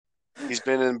He's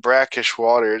been in brackish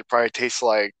water. It probably tastes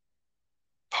like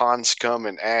pond scum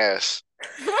and ass.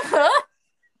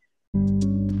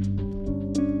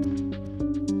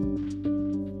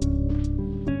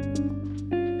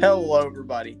 Hello,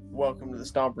 everybody. Welcome to the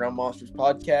Stomp Around Monsters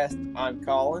podcast. I'm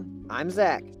Colin. I'm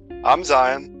Zach. I'm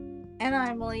Zion. And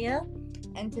I'm Leah.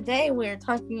 And today we're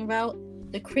talking about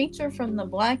the creature from the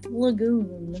Black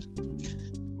Lagoon.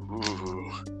 Ooh.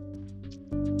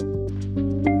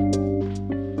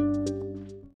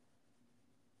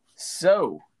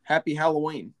 So, happy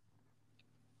Halloween.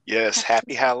 Yes,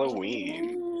 happy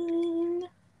Halloween.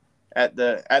 At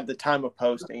the time of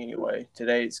posting, anyway.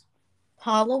 Today's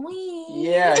Halloween.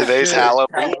 Yeah. Today's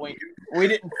Halloween. We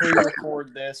didn't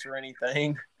pre-record this or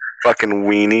anything. Fucking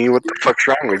weenie. What the fuck's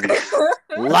wrong with you?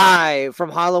 Live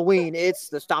from Halloween, it's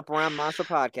the Stomp Around Monster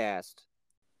podcast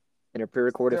in a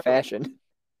pre-recorded fashion.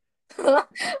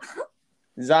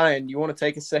 Zion, you want to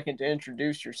take a second to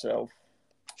introduce yourself?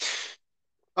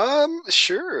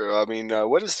 Sure. I mean,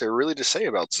 what is there really to say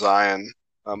about Zion?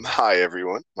 Hi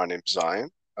everyone. My name's Zion.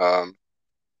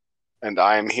 And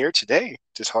I am here today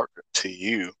to talk to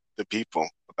you, the people,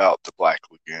 about the Black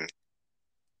Lagoon.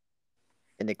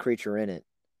 And the creature in it.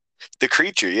 The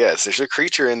creature, yes. There's a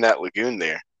creature in that lagoon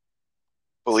there.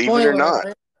 Believe it or Spoiler not.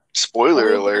 alert. Spoiler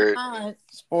Believe it or alert. not,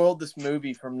 Spoiled this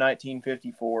movie from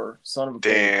 1954. Son of a bitch.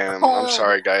 Damn. I'm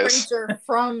sorry, guys. Creature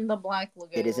from the Black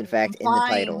Lagoon. It is, in fact, in the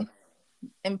title.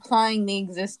 Implying the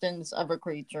existence of a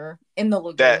creature in the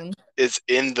lagoon. It's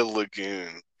in the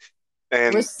lagoon.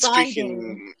 And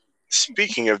Residing.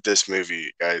 speaking of this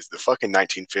movie, guys, the fucking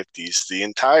 1950s, the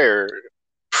entire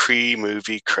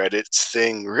pre-movie credits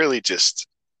thing really just...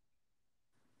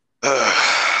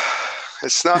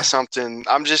 it's not something...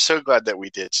 I'm just so glad that we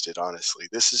ditched it, honestly.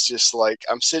 This is just like,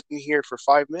 I'm sitting here for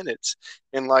 5 minutes,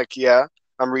 and like, yeah,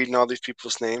 I'm reading all these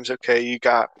people's names. Okay, you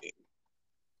got me.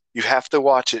 You have to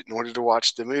watch it in order to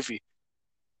watch the movie.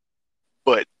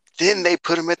 But then they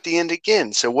put them at the end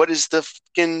again. So what is the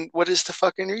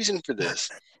fucking reason for this?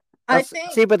 I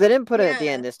think... See, but they didn't put it at the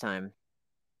end this time.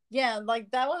 Yeah, like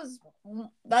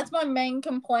that's my main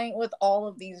complaint with all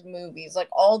of these movies, like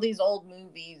all these old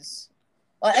movies.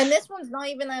 And this one's not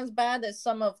even as bad as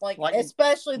some of like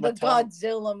especially the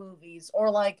Godzilla movies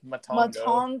or like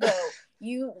Matongo.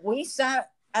 We sat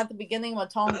at the beginning of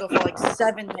Matongo for like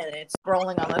 7 minutes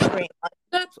scrolling on the screen.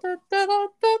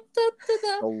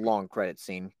 A long credit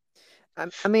scene.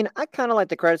 I mean, I kind of like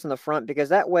the credits in the front because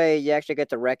that way you actually get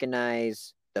to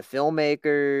recognize the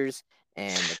filmmakers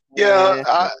and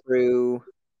the crew,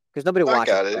 because nobody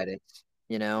watches credits,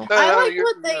 you know. I like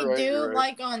what they do,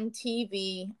 like on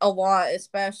TV a lot,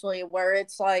 especially where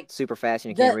it's like super fast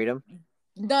and you can't read them.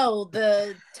 No,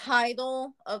 the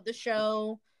title of the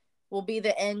show will be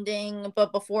the ending,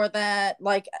 but before that,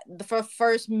 like the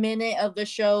first minute of the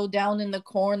show, down in the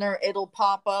corner, it'll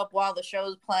pop up while the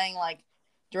show's playing, like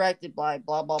directed by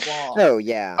blah blah blah. Oh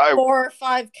yeah, 4 or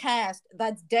 5 cast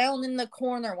that's down in the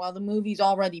corner while the movie's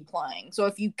already playing. So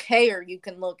if you care, you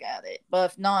can look at it.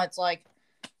 But if not, it's like,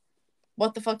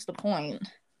 what the fuck's the point?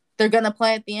 They're gonna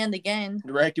play at the end again.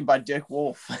 Directed by Dick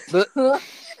Wolf.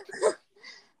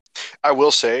 I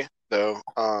will say though,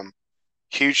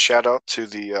 huge shout out to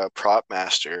the prop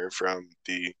master from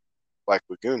the Black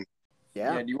Lagoon.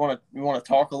 Yeah. Do you want to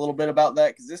talk a little bit about that?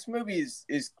 Because this movie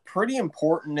is pretty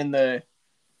important in the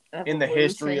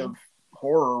history of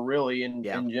horror, really, in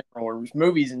general, or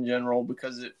movies in general,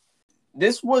 because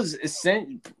this was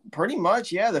pretty much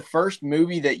the first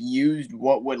movie that used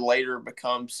what would later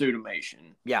become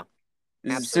pseudomation. Yeah,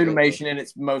 this is pseudomation in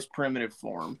its most primitive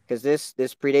form. Because this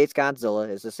predates Godzilla.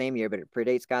 It's the same year, but it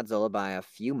predates Godzilla by a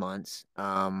few months.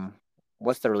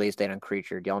 What's the release date on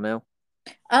Creature? Do y'all know?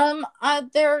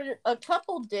 There are a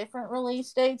couple different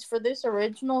release dates for this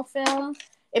original film.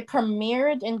 It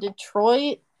premiered in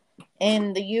Detroit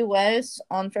in the U.S.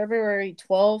 on February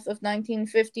 12th of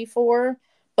 1954,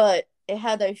 but it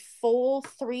had a full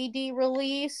 3D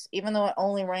release, even though it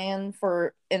only ran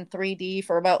in 3D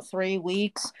for about 3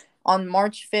 weeks, on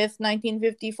March 5th,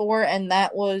 1954, and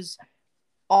that was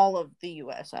all of the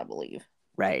U.S., I believe.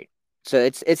 Right. So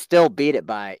it's still beat it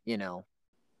by,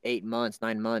 8 months,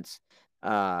 9 months.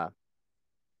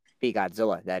 Beat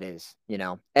Godzilla, that is,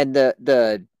 And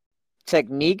the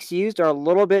techniques used are a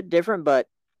little bit different, but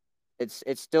it's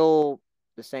still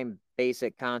the same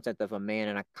basic concept of a man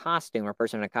in a costume or a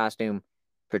person in a costume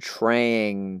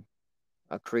portraying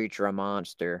a creature, a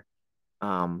monster.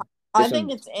 I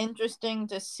think it's interesting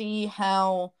to see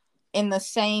how in the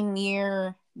same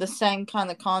year, the same kind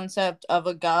of concept of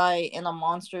a guy in a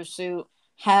monster suit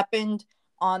happened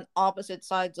on opposite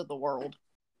sides of the world.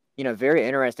 Very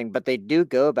interesting, but they do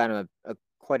go about him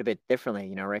quite a bit differently,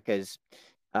 you know, right? Because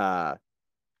the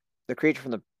creature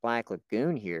from the Black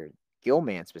Lagoon here,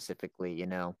 Gilman specifically, you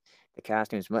know, the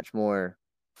costume is much more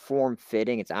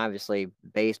form-fitting. It's obviously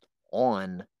based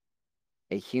on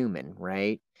a human,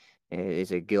 right? It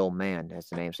is a Gilman, as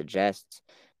the name suggests.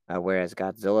 Whereas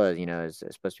Godzilla, you know, is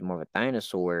supposed to be more of a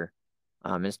dinosaur.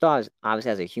 And still obviously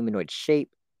has a humanoid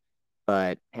shape,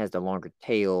 but has the longer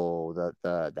tail,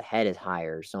 the head is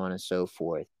higher, so on and so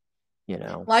forth, you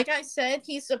know. Like I said,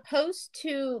 he's supposed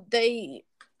to, they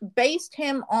based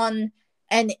him on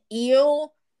an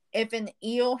eel, if an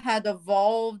eel had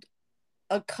evolved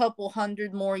a couple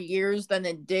hundred more years than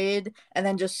it did, and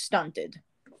then just stunted.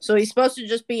 So he's supposed to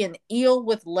just be an eel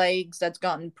with legs that's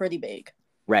gotten pretty big.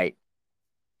 Right.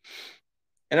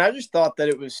 And I just thought that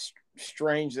it was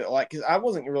strange that, like, because I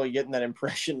wasn't really getting that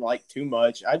impression, like, too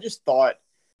much. I just thought,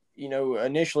 you know,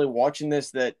 initially watching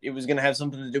this, that it was going to have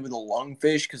something to do with the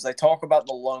lungfish, because they talk about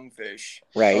the lungfish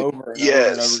right. over and over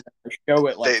and over. They show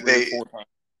it like three or 4 times.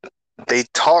 They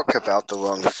talk about the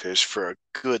lungfish for a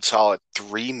good solid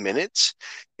 3 minutes.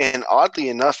 And oddly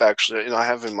enough, actually, and I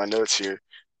have in my notes here,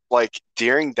 like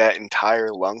during that entire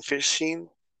lungfish scene,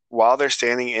 while they're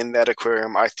standing in that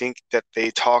aquarium, I think that they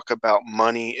talk about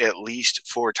money at least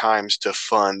 4 times to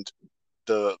fund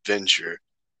the venture.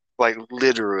 Like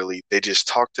literally, they just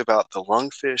talked about the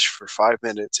lungfish for 5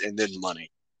 minutes and then money.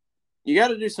 You got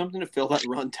to do something to fill that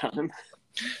runtime.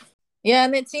 Yeah,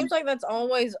 and it seems like that's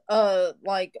always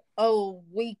like, oh,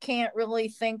 we can't really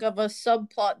think of a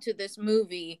subplot to this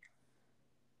movie,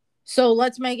 so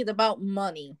let's make it about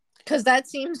money. Because that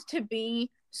seems to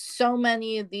be so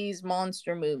many of these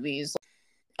monster movies.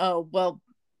 Oh, well,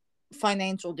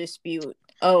 financial dispute.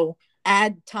 Oh,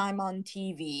 ad time on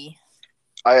TV.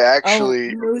 I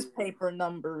actually... newspaper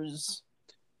numbers.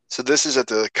 So this is at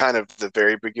the kind of the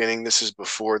very beginning. This is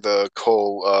before the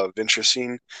coal venture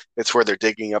scene. It's where they're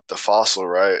digging up the fossil,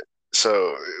 right?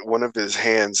 So one of his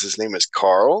hands, his name is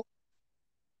Carl,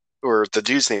 or the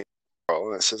dude's name is Carl,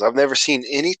 and it says, "I've never seen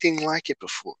anything like it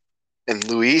before." And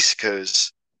Luis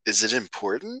goes, "Is it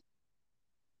important?"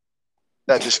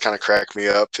 That just kind of cracked me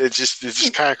up. It just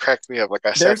kind of cracked me up. Like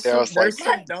I sat there, I was like,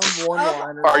 some dumb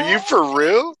one-liners. "Are you for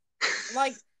real?"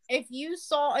 Like, if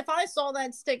I saw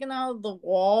that sticking out of the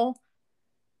wall,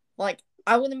 like,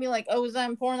 I wouldn't be like, "Oh, is that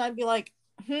important?" I'd be like,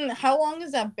 how long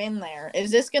has that been there?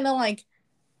 Is this gonna, like,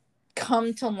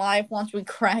 come to life once we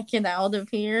crack it out of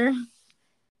here?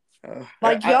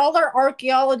 Like, y'all are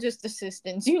archaeologist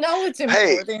assistants. You know it's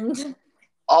important. Hey,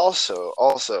 also,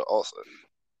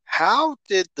 how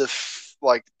did the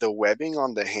webbing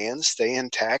on the hand stay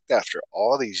intact after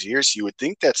all these years? You would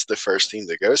think that's the first thing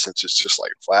to go, since it's just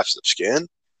like flaps of skin.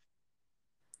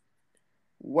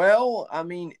 Well, I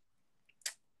mean,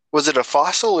 was it a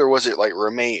fossil or was it like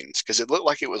remains? Because it looked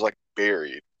like it was like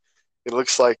buried. It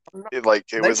looks like it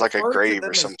was like a grave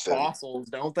or something. Fossils,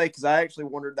 don't they? Because I actually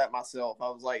wondered that myself. I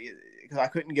was like, because I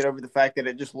couldn't get over the fact that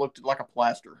it just looked like a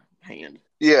plaster hand.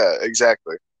 Yeah,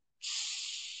 exactly.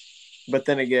 But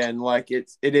then again, like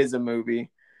it is a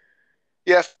movie.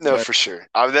 Yeah, no, for sure.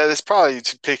 That is probably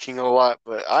picking a lot,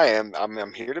 but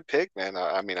I'm here to pick, man.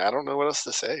 I mean, I don't know what else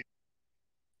to say.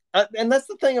 And that's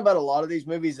the thing about a lot of these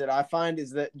movies that I find,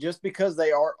 is that just because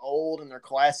they are old and they're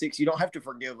classics, you don't have to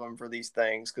forgive them for these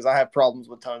things, because I have problems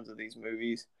with tons of these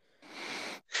movies.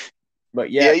 But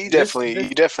yeah, you definitely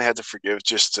have to forgive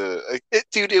just to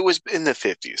dude. It was in the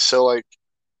 50s, so like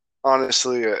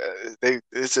honestly,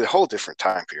 it's a whole different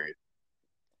time period.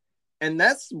 And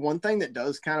that's one thing that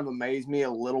does kind of amaze me a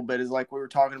little bit, is like we were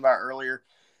talking about earlier.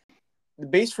 The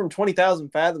Beast from 20,000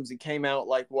 Fathoms, it came out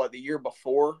like what, the year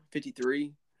before,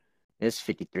 53? It's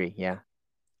 53, yeah.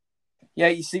 Yeah,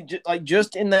 you see,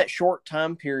 just in that short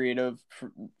time period of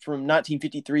from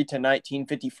 1953 to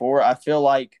 1954, I feel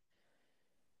like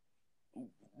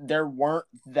there weren't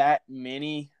that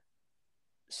many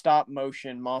stop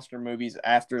motion monster movies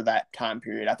after that time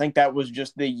period. I think that was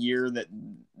just the year that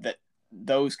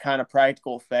those kind of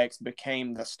practical effects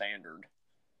became the standard.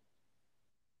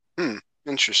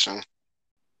 Interesting.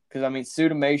 Because I mean,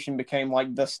 Suitimation became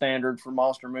like the standard for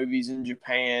monster movies in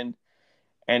Japan.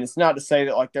 And it's not to say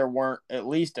that like there weren't at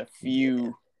least a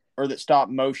few, or that stop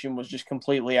motion was just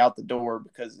completely out the door,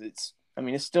 because it's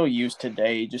still used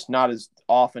today, just not as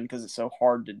often because it's so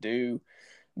hard to do.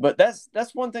 But that's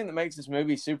one thing that makes this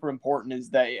movie super important,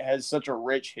 is that it has such a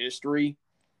rich history.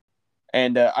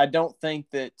 And I don't think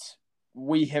that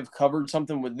we have covered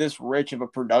something with this rich of a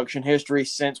production history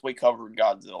since we covered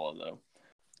Godzilla, though.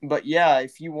 But yeah,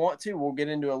 if you want to, we'll get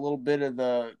into a little bit of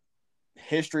the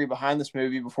history behind this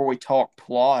movie before we talk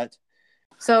plot.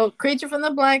 So, Creature from the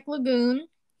Black Lagoon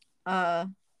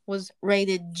was was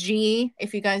rated G.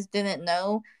 If you guys didn't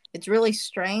know, it's really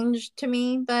strange to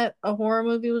me that a horror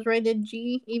movie was rated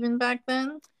G even back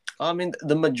then. I mean,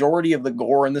 the majority of the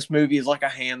gore in this movie is like a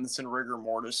hand that's in rigor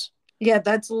mortis. Yeah,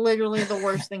 that's literally the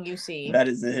worst thing you see. That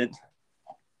is it.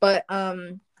 But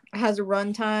has a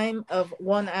runtime of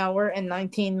 1 hour and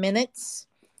 19 minutes.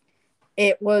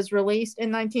 It was released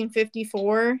in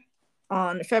 1954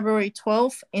 on February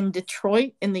 12th in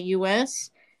Detroit in the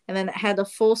U.S., and then it had a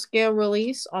full-scale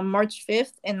release on March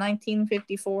 5th in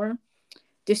 1954,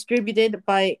 distributed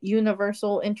by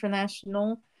Universal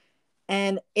International,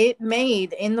 and it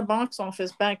made, in the box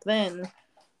office back then,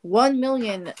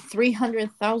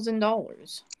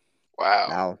 $1,300,000.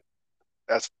 Wow.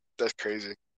 That's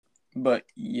crazy. But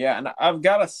yeah, and I've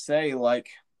got to say, like,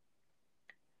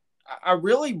 I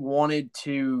really wanted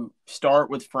to start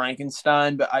with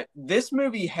Frankenstein, but this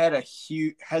movie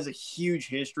has a huge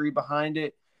history behind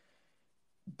it.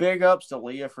 Big ups to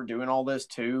Leah for doing all this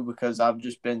too, because I've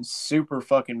just been super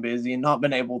fucking busy and not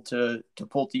been able to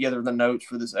pull together the notes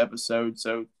for this episode.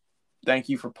 So thank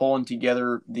you for pulling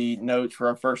together the notes for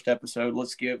our first episode.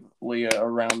 Let's give Leah a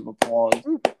round of applause.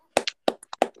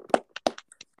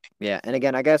 Yeah, and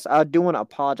again, I guess I do want to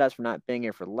apologize for not being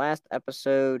here for the last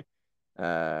episode.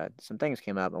 Some things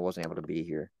came up and I wasn't able to be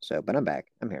here. But I'm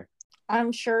back. I'm here.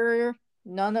 I'm sure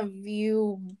none of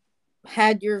you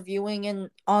had your viewing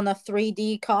on a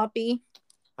 3D copy.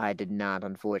 I did not,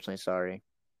 unfortunately. Sorry.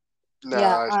 No,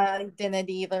 yeah, I didn't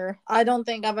either. I don't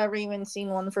think I've ever even seen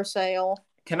one for sale.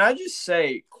 Can I just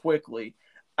say quickly,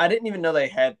 I didn't even know they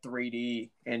had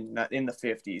 3D in the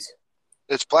 50s.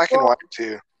 It's black and white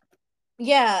too.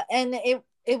 Yeah, and it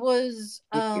was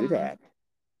do that.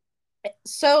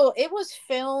 So it was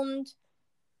filmed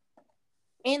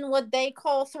in what they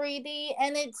call 3D,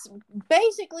 and it's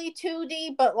basically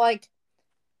 2D, but like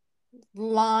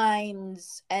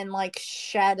lines and like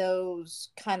shadows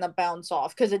kind of bounce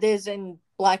off because it is in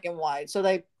black and white, so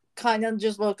they kind of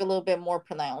just look a little bit more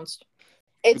pronounced.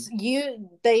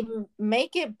 They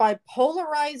make it by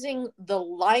polarizing the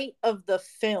light of the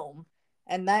film,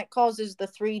 and that causes the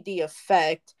 3D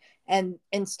effect. And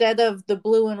instead of the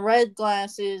blue and red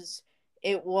glasses,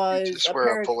 it was a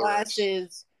pair of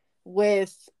glasses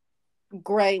with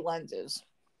gray lenses.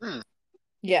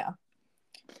 Yeah.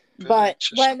 But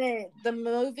when the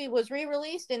movie was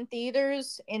re-released in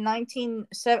theaters in I'm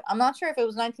not sure if it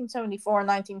was 1974 or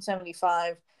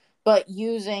 1975, but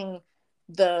using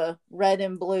the red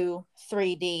and blue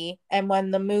 3D. And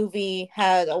when the movie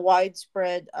had a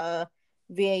widespread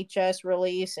VHS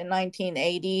release in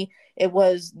 1980, it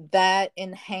was that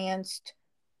enhanced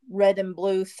red and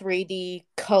blue 3D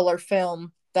color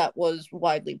film that was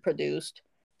widely produced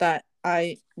that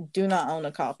I do not own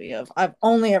a copy of. I've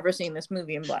only ever seen this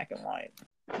movie in black and white.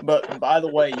 But by the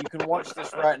way, you can watch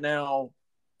this right now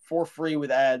for free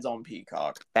with ads on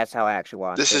Peacock. That's how I actually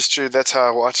watched it. This is true. That's how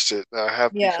I watched it. I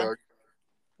have Peacock.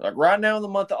 Like right now in the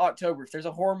month of October, if there's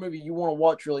a horror movie you want to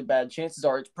watch really bad, chances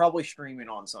are it's probably streaming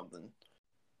on something.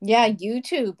 Yeah,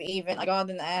 YouTube even. I got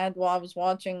an ad while I was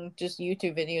watching just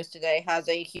YouTube videos today. Has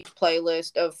a huge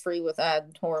playlist of free with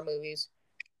ad horror movies.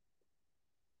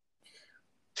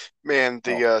 Man,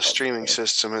 the streaming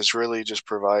system is really just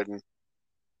providing.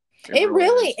 It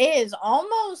really is.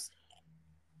 Almost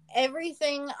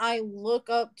everything I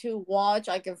look up to watch,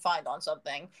 I can find on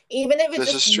something. Even if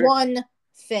it's just one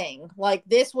thing. Like,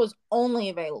 this was only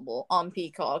available on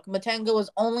Peacock. Matenga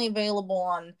was only available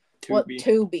on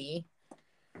Tubi.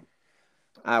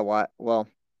 I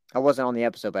wasn't on the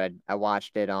episode, but I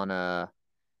watched it on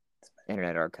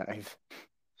Internet Archive.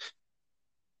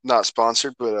 Not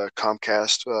sponsored, but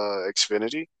Comcast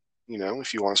Xfinity. You know,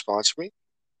 if you want to sponsor me,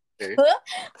 okay.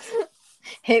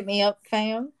 Hit me up,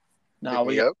 fam. No,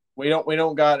 we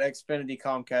don't got Xfinity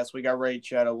Comcast. We got Raid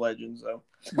Shadow Legends though.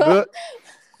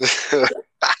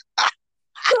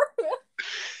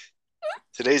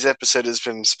 Today's episode has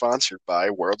been sponsored by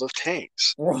World of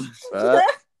Tanks.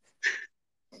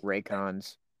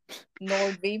 Raycons.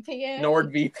 NordVPN.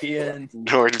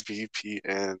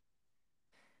 NordVPN.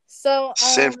 So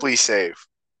Simply Safe.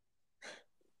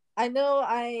 I know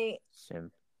I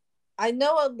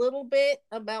know a little bit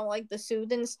about like the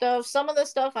suit and stuff. Some of the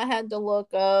stuff I had to look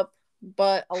up,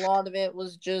 but a lot of it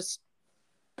was just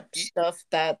stuff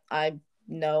that I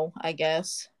know, I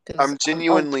guess. I'm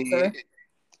genuinely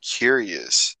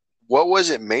curious. What was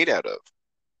it made out of?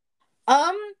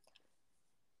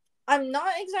 I'm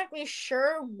not exactly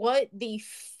sure what the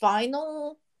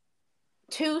final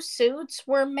 2 suits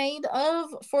were made of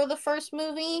for the first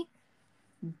movie,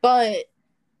 but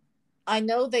I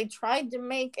know they tried to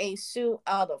make a suit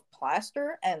out of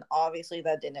plaster, and obviously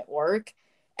that didn't work.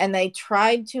 and they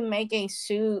tried to make a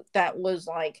suit that was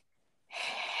like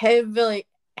heavily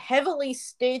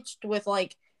stitched with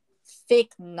like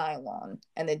thick nylon,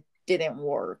 and it didn't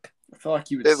work. I feel like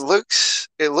it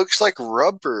looks like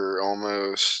rubber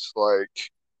almost.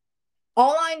 Like,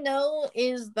 all I know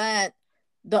is that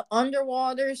the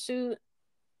underwater suit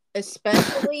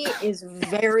especially is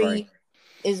very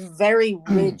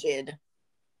rigid.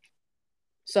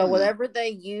 So whatever they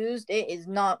used, it is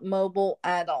not mobile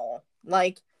at all.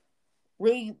 Like,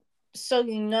 so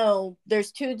you know,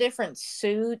 there's two different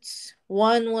suits.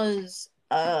 One was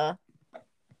the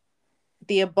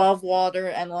above water,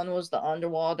 and one was the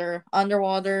underwater.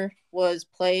 Underwater was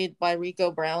played by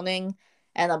Rico Browning,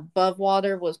 and above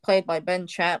water was played by Ben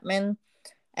Chapman.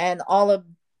 And all of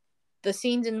the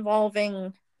scenes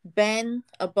involving Ben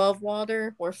above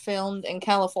water were filmed in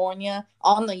California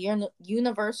on the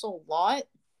Universal lot.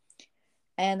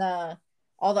 And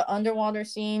all the underwater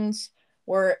scenes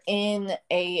were in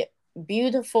a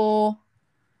beautiful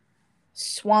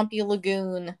swampy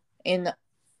lagoon in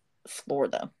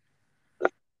Florida.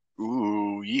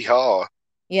 Ooh, yeehaw.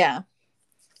 Yeah.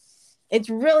 It's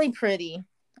really pretty.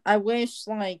 I wish,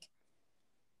 like,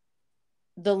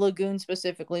 the lagoon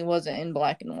specifically wasn't in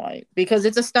black and white, because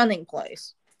it's a stunning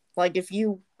place. Like, if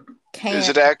you can... Is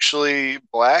it actually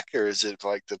black, or is it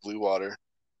like the blue water?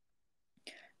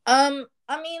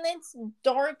 I mean, it's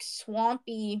dark,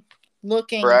 swampy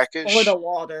looking brackish for the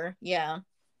water. Yeah.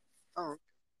 Oh.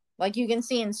 Like, you can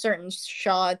see in certain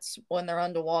shots when they're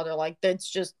underwater, like, it's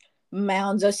just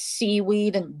mounds of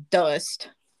seaweed and dust.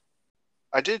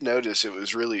 I did notice it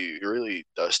was really, really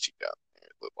dusty down there,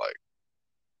 it looked like.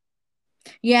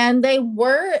 Yeah, and they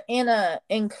were in a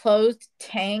enclosed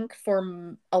tank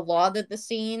for a lot of the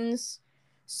scenes,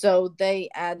 so they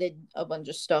added a bunch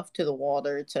of stuff to the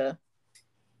water to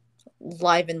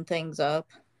liven things up.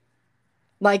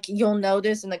 Like, you'll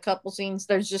notice in a couple scenes,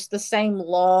 there's just the same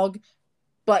log,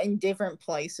 but in different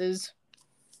places.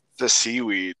 The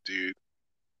seaweed, dude.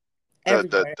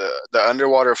 The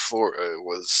underwater flora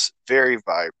was very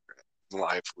vibrant and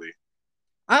lively.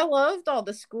 I loved all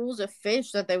the schools of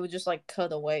fish that they would just like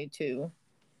cut away too.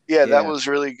 Yeah, that was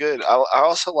really good. I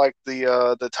also like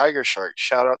the tiger sharks.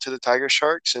 Shout out to the tiger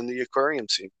sharks in the aquarium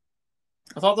scene.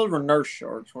 I thought those were nurse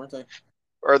sharks, weren't they?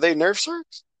 Are they nerf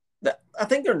sharks? I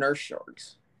think they're nurse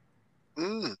sharks.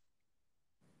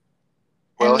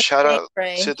 Well, shout out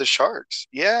to the sharks.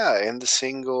 Yeah, and the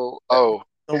single. Oh,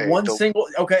 single.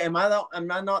 Okay, am I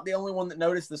not the only one that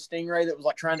noticed the stingray that was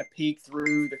like trying to peek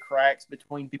through the cracks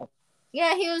between people?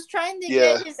 Yeah, he was trying to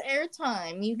get his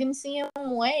airtime. You can see him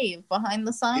wave behind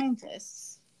the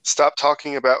scientists. Stop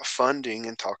talking about funding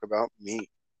and talk about me.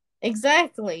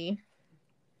 Exactly.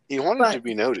 He wanted to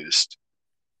be noticed.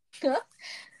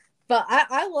 But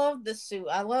I love the suit.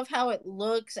 I love how it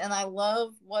looks, and I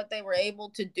love what they were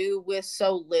able to do with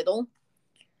so little.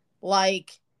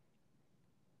 Like,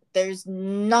 there's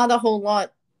not a whole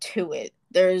lot to it.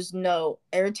 There's no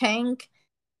air tank,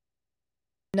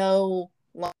 no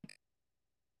like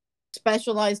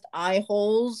specialized eye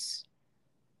holes.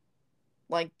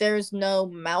 Like, there's no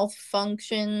mouth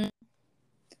function.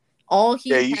 All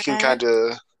he you can kind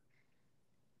of...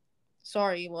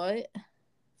 Sorry, what?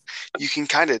 You can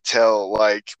kind of tell,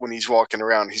 like, when he's walking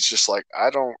around, he's just like, I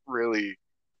don't really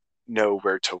know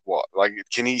where to walk. Like,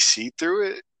 can he see through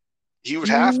it? He would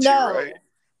have to, right?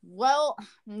 Well,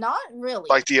 not really.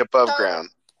 Like the above ground.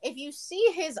 If you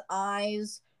see his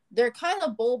eyes, they're kind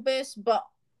of bulbous, but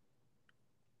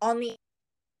on the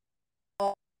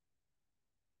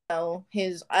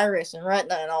his iris and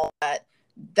retina and all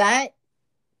that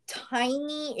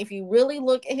tiny, if you really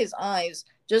look at his eyes,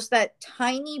 just that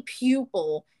tiny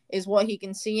pupil is what he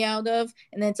can see out of,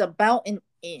 and it's about an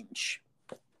inch.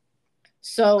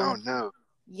 So, oh no.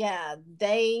 Yeah,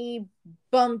 they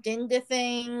bumped into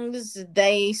things.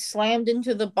 They slammed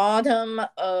into the bottom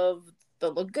of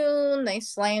the lagoon. They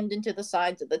slammed into the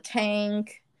sides of the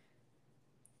tank.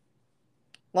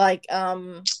 Like,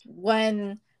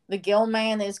 when the gill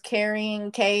man is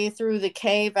carrying Kay through the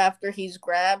cave after he's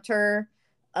grabbed her,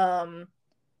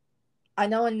 I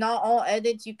know in not all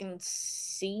edits you can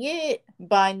see it,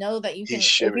 but I know that you can,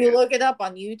 if you look it up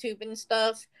on YouTube and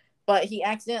stuff, but he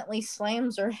accidentally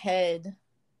slams her head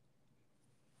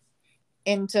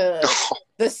into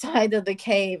the side of the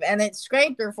cave, and it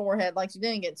scraped her forehead. Like, she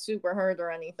didn't get super hurt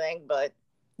or anything, but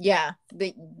yeah,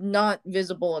 not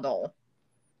visible at all.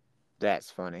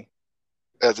 That's funny.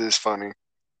 That is funny.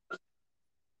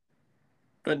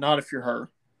 But not if you're her.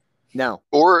 No.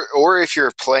 Or if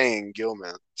you're playing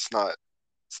Gilman. It's not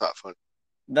fun.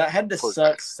 That had to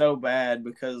suck so bad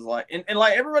because, like, and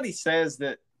like everybody says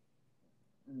that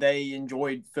they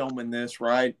enjoyed filming this,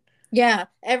 right? Yeah,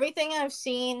 everything I've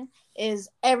seen is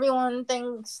everyone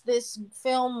thinks this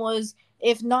film was,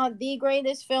 if not the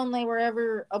greatest film they were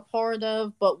ever a part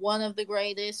of, but one of the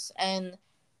greatest, and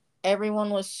everyone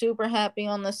was super happy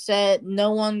on the set.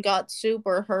 No one got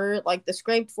super hurt. Like, the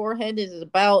scraped forehead is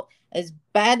about as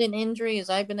bad an injury as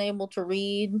I've been able to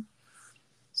read.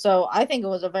 So I think it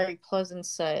was a very pleasant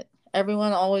set.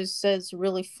 Everyone always says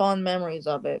really fond memories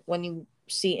of it when you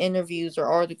see interviews or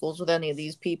articles with any of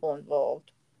these people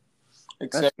involved.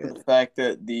 Except for the fact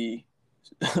that the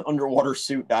underwater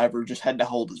suit diver just had to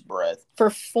hold his breath. For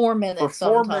 4 minutes.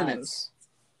 For 4 minutes.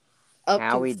 Up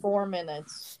to 4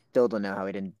 minutes. Still don't know how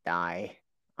he didn't die,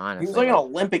 honestly. He was like an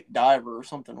Olympic diver or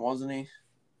something, wasn't he?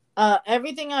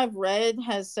 Everything I've read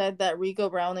has said that Rico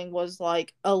Browning was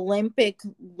like Olympic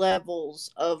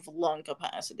levels of lung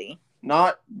capacity.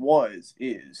 Not was,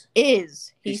 is.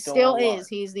 Is. He still is.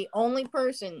 He's the only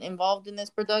person involved in this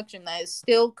production that is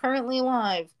still currently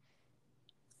alive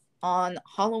on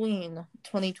Halloween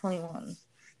 2021.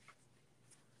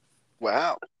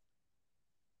 Wow.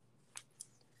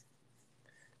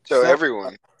 So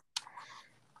everyone.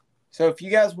 So if you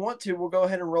guys want to, we'll go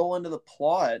ahead and roll into the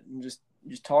plot and just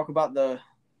talk about the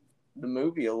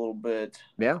movie a little bit.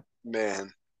 Yeah.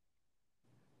 Man.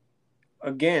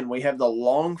 Again, we have the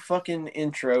long fucking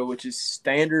intro, which is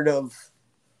standard of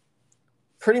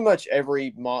pretty much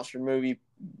every monster movie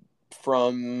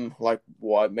from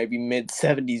maybe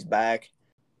mid-70s back.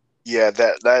 Yeah,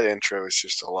 that intro is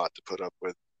just a lot to put up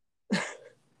with.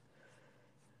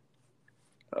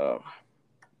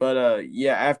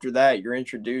 Yeah, after that, you're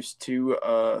introduced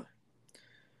to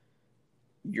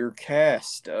your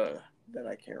cast that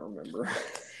I can't remember.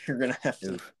 You're gonna have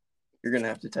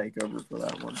to take over for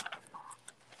that one.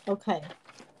 Okay.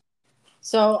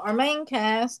 So our main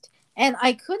cast, and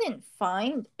I couldn't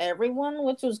find everyone,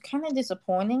 which was kind of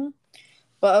disappointing.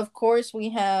 But of course, we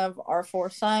have our 4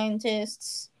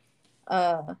 scientists,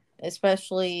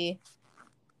 especially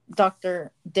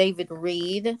Dr. David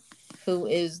Reed, who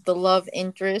is the love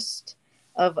interest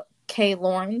of Kay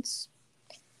Lawrence,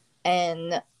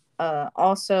 and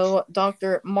also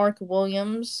Dr. Mark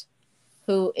Williams,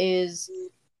 who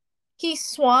he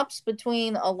swaps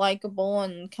between a likable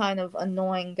and kind of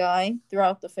annoying guy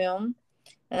throughout the film.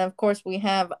 And of course, we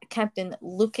have Captain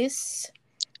Lucas.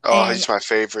 Oh, he's my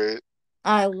favorite.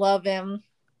 I love him.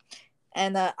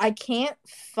 And I can't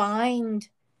find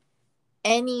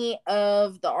any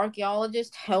of the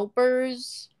archaeologist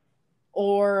helpers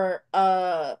or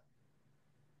the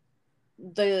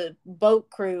boat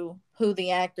crew who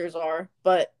the actors are.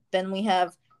 But then we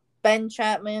have Ben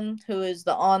Chapman, who is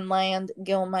the on-land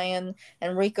Gillman,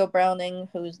 and Rico Browning,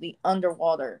 who is the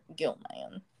underwater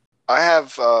Gillman. I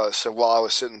have, so while I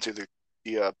was sitting through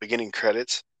the beginning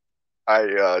credits,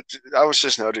 I was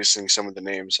just noticing some of the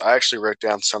names. I actually wrote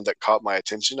down some that caught my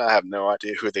attention. I have no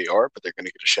idea who they are, but they're going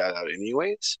to get a shout out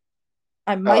anyways.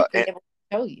 I might be able to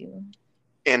tell you.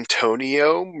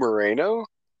 Antonio Moreno.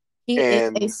 He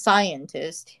is a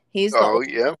scientist. He's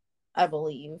the I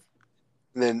believe.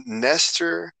 And then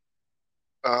Nestor.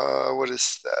 What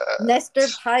is that? Nestor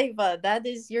Paiva. That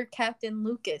is your Captain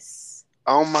Lucas.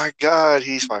 Oh my God,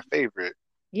 he's my favorite.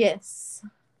 Yes.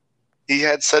 He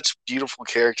had such beautiful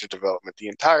character development the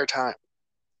entire time.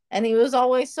 And he was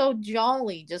always so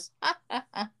jolly, just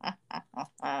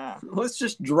Let's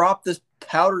just drop this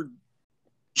powdered.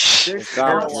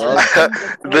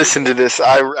 Listen to this.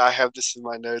 I have this in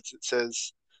my notes. It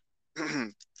says,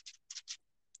 "Hold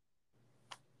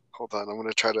on. I'm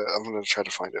gonna try to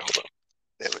find it. Hold on.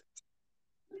 Damn it.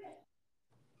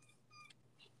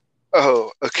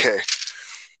 Oh, okay."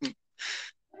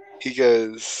 He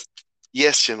goes,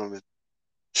 "Yes, gentlemen.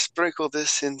 Sprinkle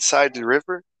this inside the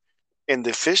river, and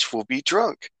the fish will be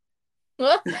drunk."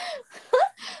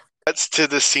 That's to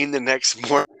the scene the next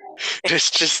morning. It's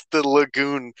just the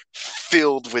lagoon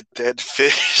filled with dead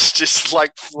fish, just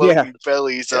like floating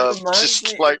bellies up.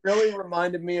 It really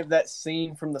reminded me of that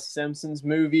scene from the Simpsons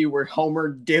movie where Homer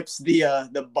dips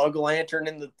the bug lantern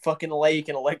in the fucking lake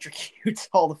and electrocutes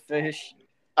all the fish.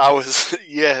 I was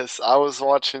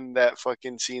watching that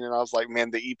fucking scene and I was like,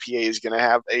 man, the EPA is gonna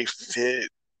have a fit.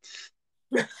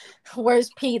 Where's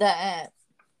PETA at?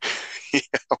 Yeah,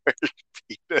 where's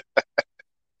PETA at?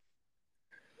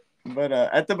 But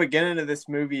at the beginning of this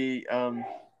movie,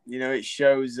 it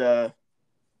shows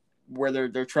where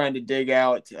they're trying to dig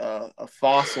out a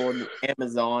fossil in the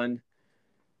Amazon,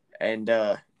 and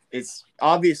it's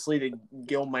obviously the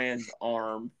Gillman's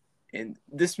arm, And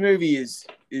this movie is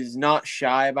not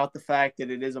shy about the fact that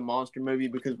it is a monster movie,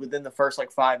 because within the first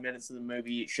 5 minutes of the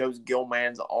movie, it shows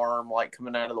Gilman's arm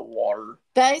coming out of the water.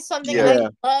 That is something I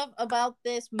love about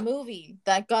this movie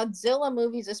that Godzilla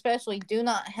movies especially do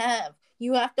not have.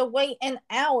 You have to wait an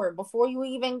hour before you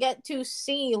even get to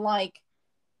see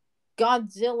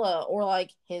Godzilla or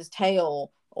his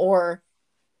tail or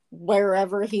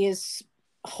wherever he is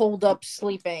holed up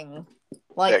sleeping.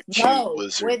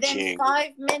 Within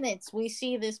 5 minutes, we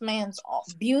see this man's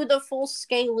beautiful,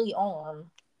 scaly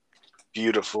arm.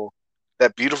 Beautiful.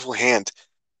 That beautiful hand.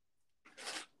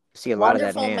 See a lot of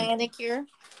that hand. Wonderful manicure.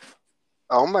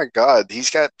 Oh my God, he's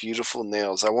got beautiful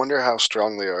nails. I wonder how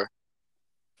strong they are.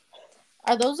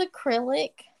 Are those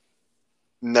acrylic?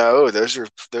 No, those are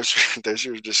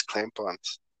just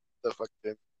clamp-ons. The fuck,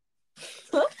 dude.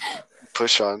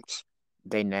 Push-ons.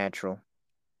 They natural.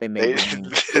 They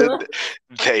natural.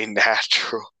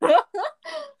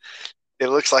 It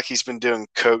looks like he's been doing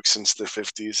coke since the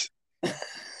 50s,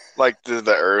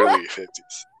 the early 50s.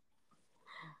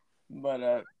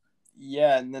 But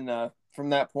yeah, and then from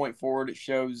that point forward, it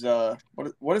shows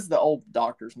what is the old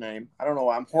doctor's name? I don't know.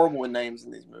 I'm horrible with names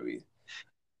in these movies.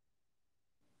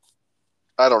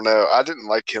 I don't know. I didn't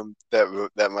like him that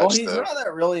much. Well, he's not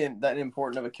that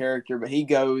important of a character, but he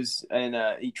goes and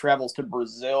he travels to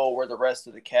Brazil, where the rest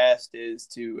of the cast is,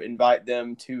 to invite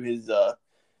them to his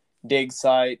dig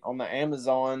site on the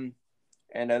Amazon,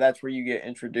 and that's where you get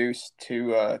introduced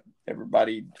to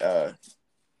everybody: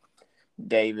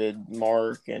 David,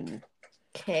 Mark, and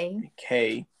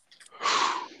Kay.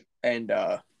 And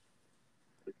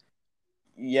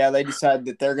yeah, they decide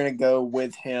that they're gonna go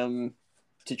with him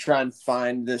to try and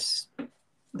find this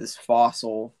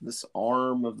fossil, this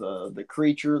arm of the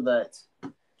creature that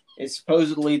is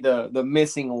supposedly the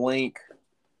missing link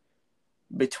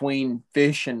between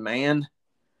fish and man.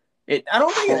 I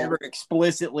don't think it ever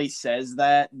explicitly says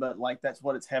that, but that's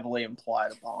what it's heavily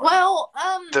implied upon. Well,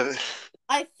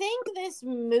 I think this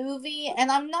movie,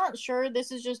 and I'm not sure,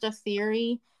 this is just a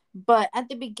theory, but at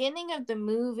the beginning of the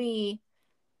movie,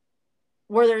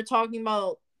 where they're talking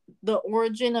about the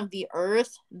origin of the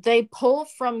Earth, they pull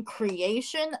from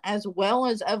creation as well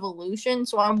as evolution.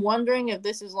 So I'm wondering if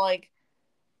this is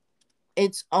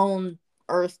its own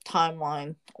Earth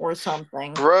timeline or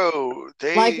something. Bro,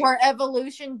 where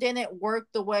evolution didn't work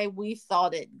the way we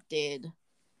thought it did.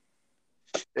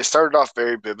 It started off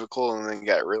very biblical and then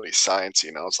got really sciencey,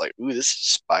 and I was like, ooh, this is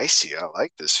spicy. I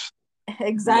like this.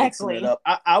 Exactly.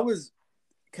 I was,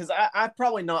 because I've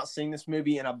probably not seen this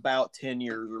movie in about 10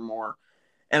 years or more.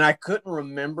 And I couldn't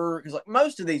remember, because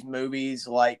most of these movies,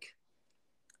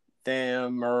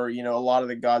 them or, a lot of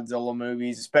the Godzilla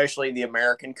movies, especially the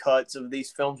American cuts of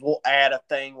these films, will add a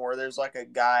thing where there's a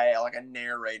guy, a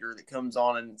narrator that comes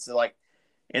on and it's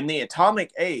in the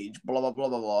atomic age, blah, blah, blah,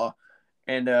 blah, blah.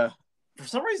 And for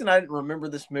some reason, I didn't remember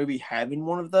this movie having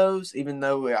one of those, even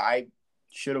though I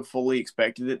should have fully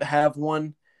expected it to have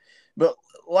one. But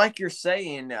like you're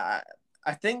saying,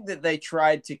 I think that they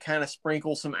tried to kind of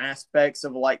sprinkle some aspects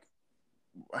of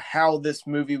how this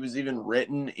movie was even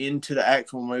written into the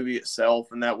actual movie itself,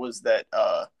 and that was that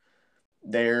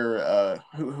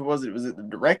who was it? Was it the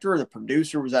director or the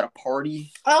producer was at a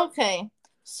party? Okay,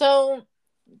 so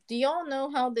do y'all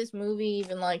know how this movie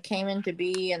even came into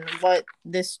be and what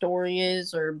this story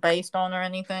is or based on or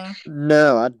anything?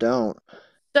 No, I don't.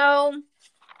 So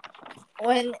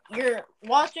when you're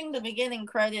watching the beginning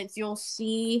credits, you'll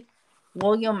see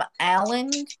William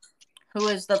Allen, who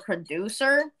is the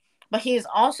producer, but he is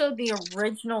also the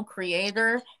original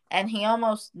creator, and he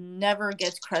almost never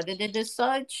gets credited as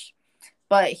such.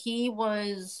 But he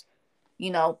was,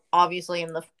 obviously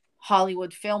in the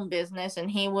Hollywood film business,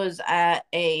 and he was at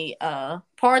a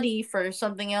party for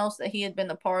something else that he had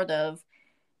been a part of,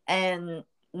 and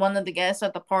one of the guests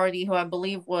at the party, who I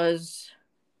believe was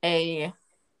a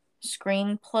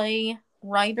screenplay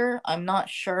writer, I'm not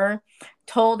sure,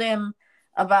 told him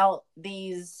about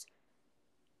these,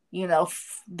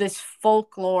 this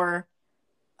folklore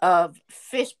of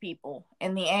fish people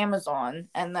in the Amazon,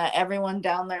 and that everyone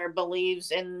down there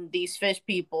believes in these fish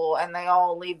people and they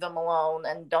all leave them alone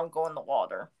and don't go in the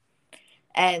water.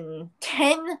 And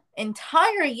 10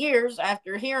 entire years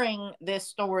after hearing this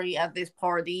story at this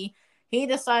party, he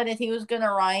decided he was going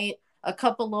to write a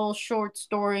couple little short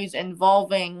stories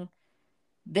involving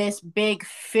this big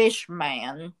fish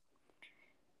man.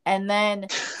 And then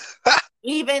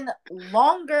even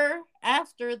longer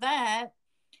after that,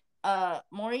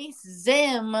 Maurice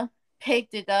Zim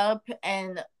picked it up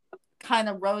and kind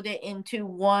of wrote it into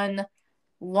one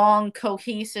long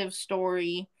cohesive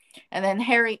story. And then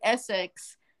Harry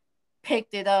Essex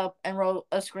picked it up and wrote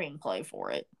a screenplay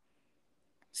for it.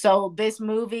 So this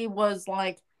movie was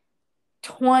like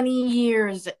 20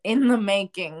 years in the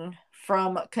making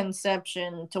from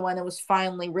conception to when it was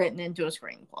finally written into a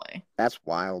screenplay. That's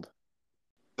wild.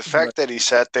 The fact that he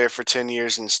sat there for 10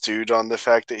 years and stewed on the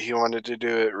fact that he wanted to do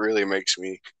it really makes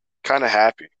me kind of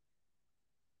happy.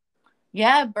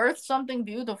 Yeah, it birthed something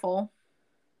beautiful.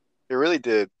 It really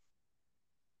did.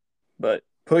 But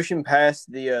pushing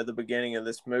past the beginning of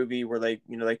this movie where they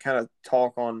kind of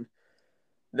talk on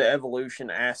the evolution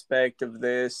aspect of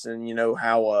this, and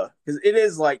how because it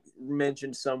is like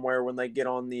mentioned somewhere when they get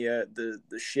on the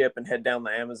ship and head down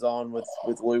the Amazon with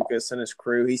Lucas and his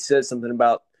crew. He says something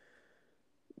about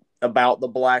the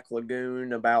Black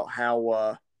Lagoon, about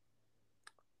how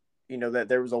that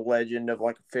there was a legend of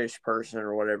like a fish person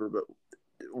or whatever. But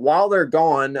while they're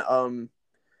gone,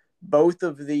 both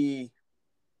of the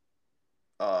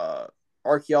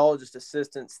archaeologist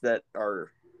assistants that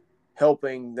are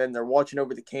helping, then they're watching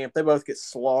over the camp, they both get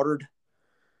slaughtered,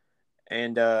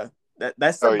 and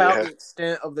that's about the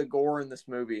extent of the gore in this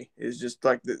movie. Is just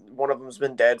like one of them's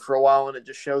been dead for a while, and it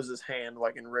just shows his hand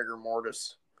like in rigor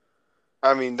mortis.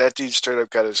 I mean, that dude straight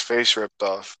up got his face ripped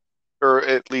off, or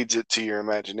it leads it to your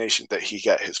imagination that he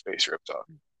got his face ripped off.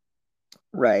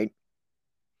 Right.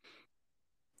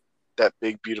 That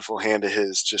big beautiful hand of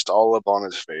his just all up on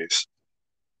his face.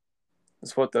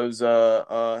 That's what those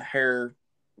hair,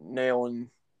 nail, and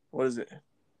what is it?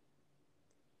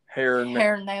 Hair,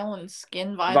 nail, and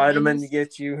skin vitamins.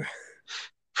 Get you.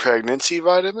 Pregnancy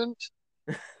vitamins?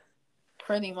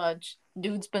 Pretty much.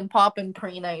 Dude's been popping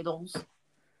prenatals.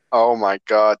 Oh my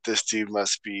god, this dude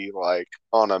must be like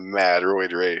on a mad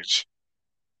roid rage.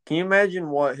 Can you imagine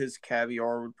what his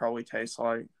caviar would probably taste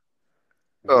like?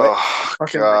 Oh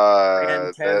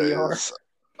god, that is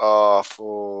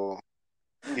awful.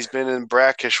 He's been in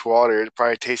brackish water. It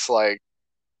probably tastes like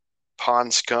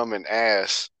pond scum and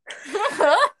ass.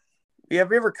 Yeah,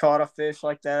 have you ever caught a fish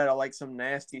like that at like some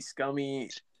nasty, scummy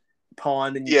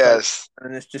pond? And yes.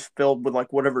 And it's just filled with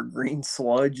like whatever green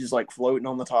sludge is like floating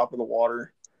on the top of the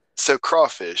water. So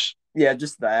crawfish. Yeah,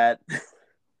 just that.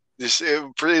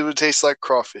 It would taste like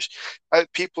crawfish.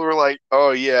 People are like,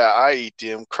 "Oh yeah, I eat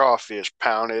them crawfish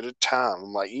pound at a time."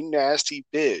 I'm like, "You nasty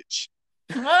bitch."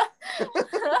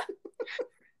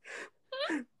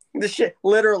 The shit,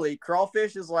 literally,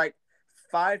 crawfish is like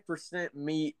 5%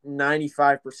 meat,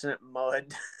 95%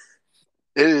 mud.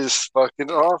 It is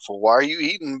fucking awful. Why are you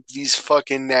eating these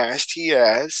fucking nasty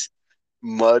ass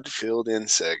mud-filled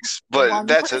insects? But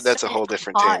that's a whole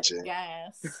different tangent.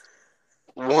 Gas.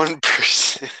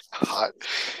 1% hot.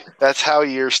 That's how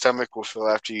your stomach will feel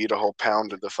after you eat a whole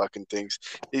pound of the fucking things.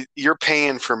 You're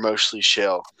paying for mostly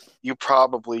shell. You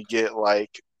probably get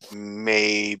like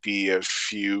maybe a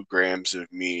few grams of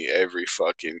meat every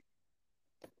fucking.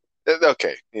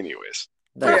 Okay. Anyways,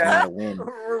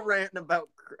 we're ranting about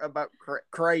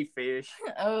crayfish.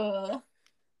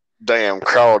 Damn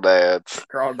crawdads.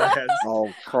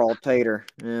 Oh, crawtater.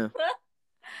 Yeah.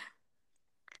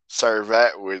 Serve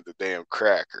that with the damn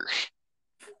cracker.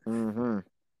 Mm-hmm.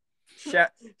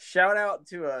 Shout out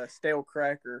to a stale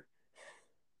cracker.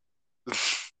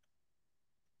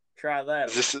 Try that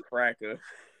on a cracker.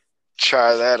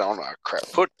 Try that on a cracker.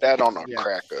 Put that on a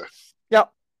cracker.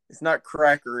 Yep. It's not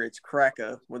cracker, it's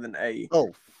cracker with an A.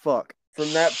 Oh, fuck.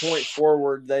 From that point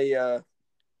forward, they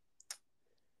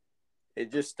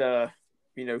it just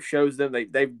shows them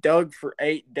they've dug for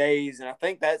 8 days, and I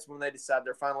think that's when they decide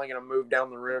they're finally going to move down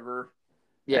the river.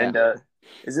 Yeah. And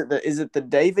is it the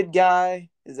David guy?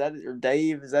 Is that or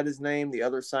Dave? Is that his name? The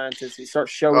other scientist. He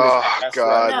starts showing. Oh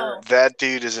god, that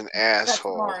dude is an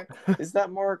asshole. Is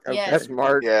that Mark? Okay. Yes. That's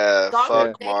Mark. Yeah, fuck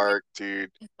David Mark,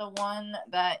 dude. Is the one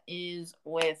that is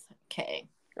with Kay.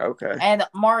 Okay. And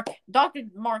Dr.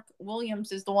 Mark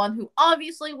Williams is the one who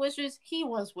obviously wishes he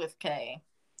was with Kay.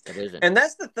 And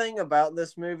that's the thing about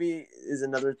this movie is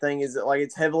another thing is that like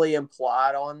it's heavily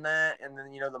implied on that, and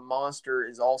then the monster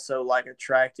is also like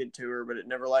attracted to her, but it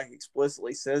never like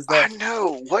explicitly says that. I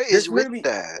know what is with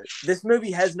that. This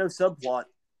movie has no subplot.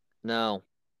 No,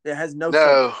 it has no.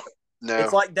 No.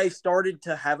 It's like they started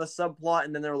to have a subplot,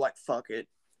 and then they were like, "Fuck it,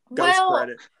 spread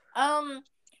it."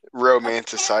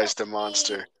 Romanticized the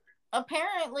monster.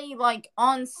 Apparently, like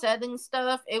on set and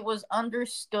stuff, it was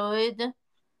understood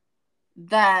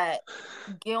that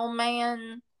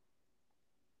Gilman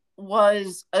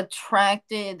was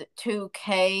attracted to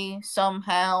Kay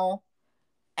somehow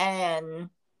and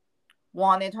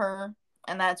wanted her,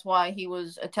 and that's why he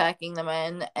was attacking the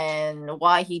men and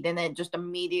why he didn't just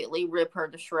immediately rip her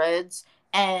to shreds.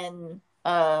 And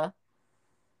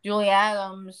Julie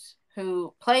Adams,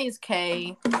 who plays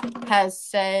Kay, has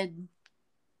said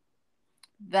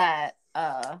that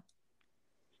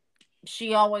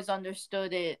she always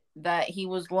understood it that he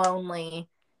was lonely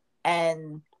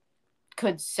and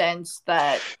could sense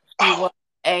that he was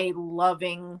a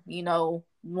loving,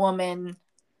 woman.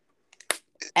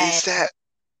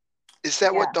 Is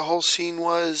that what the whole scene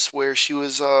was, where she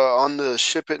was on the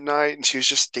ship at night and she was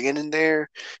just standing there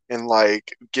and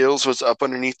like Gills was up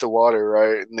underneath the water,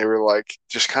 right? And they were like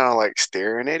just kind of like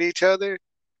staring at each other?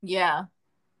 Yeah.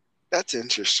 That's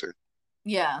interesting.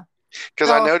 Yeah. Because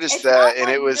I noticed that, and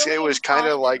it was kind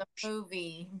of like the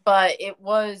movie, but it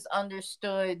was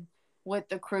understood with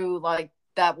the crew, like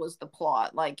that was the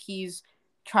plot. Like he's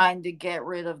trying to get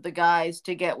rid of the guys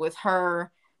to get with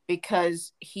her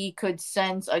because he could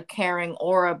sense a caring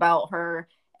aura about her,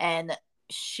 and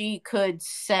she could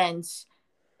sense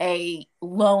a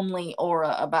lonely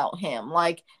aura about him.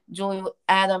 Like Julie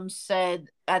Adams said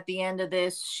at the end of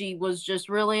this, she was just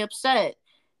really upset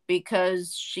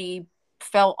because she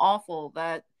felt awful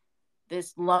that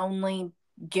this lonely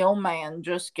Gil man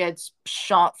just gets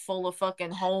shot full of fucking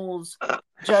holes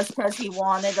just because he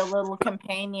wanted a little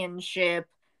companionship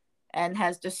and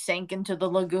has to sink into the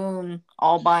lagoon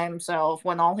all by himself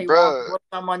when all he wanted was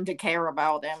someone to care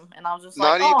about him. And I was just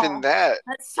like, not even that.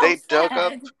 That's so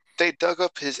sad. They dug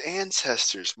up his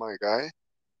ancestors, my guy.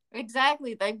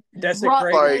 Exactly. They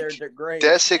desecrated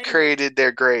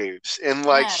their graves. And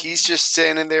like he's just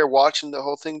standing there watching the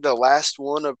whole thing, the last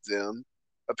one of them,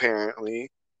 apparently.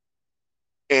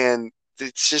 And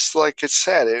it's just like, it's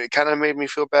sad. It kind of made me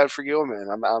feel bad for Gilman.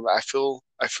 I feel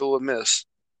amiss.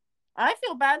 I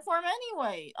feel bad for him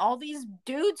anyway. All these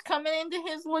dudes coming into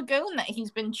his lagoon that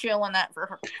he's been chilling at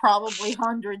for probably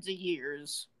hundreds of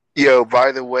years. Yo,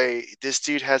 by the way, this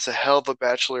dude has a hell of a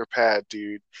bachelor pad,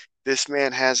 dude. This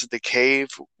man has the cave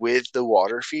with the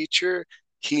water feature.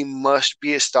 He must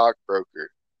be a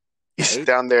stockbroker. He's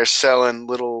down there selling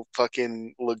little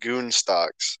fucking lagoon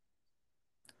stocks.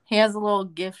 He has a little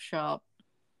gift shop.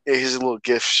 Yeah, he's a little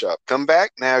gift shop. Come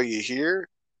back now, you hear?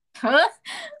 Huh?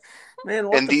 Man,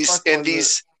 what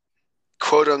these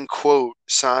quote unquote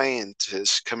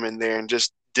scientists come in there and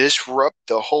just disrupt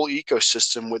the whole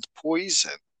ecosystem with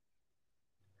poison.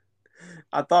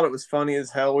 I thought it was funny as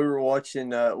hell. We were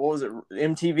watching what was it,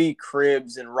 MTV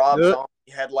Cribs, and Rob Zombie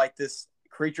had like this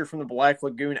creature from the Black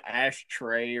Lagoon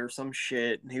ashtray or some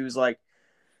shit, and he was like,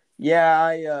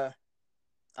 "Yeah,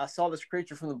 I saw this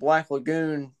creature from the Black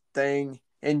Lagoon thing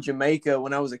in Jamaica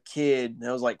when I was a kid, and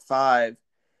I was like 5,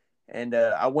 and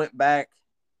I went back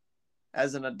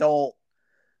as an adult,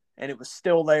 and it was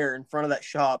still there in front of that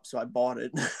shop, so I bought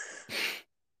it."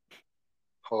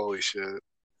 Holy shit!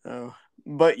 Oh.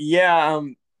 But yeah,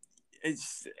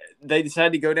 they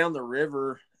decided to go down the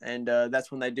river, and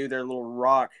that's when they do their little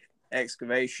rock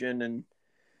excavation, and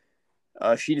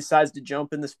she decides to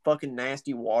jump in this fucking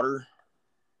nasty water.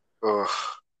 Ugh.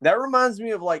 That reminds me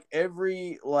of like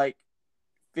every like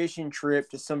fishing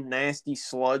trip to some nasty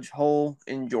sludge hole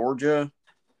in Georgia.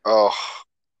 Oh.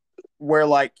 Where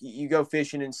like you go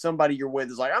fishing and somebody you're with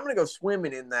is like, I'm gonna go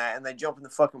swimming in that, and they jump in the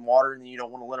fucking water, and then you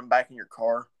don't want to let them back in your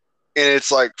car. And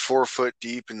it's like 4 foot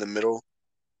deep in the middle.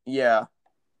 Yeah,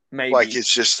 maybe. Like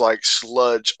it's just like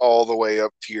sludge all the way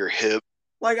up to your hip.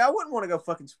 Like I wouldn't want to go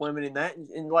fucking swimming in that.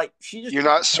 And like she just, you're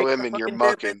not swimming, you're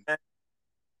mucking.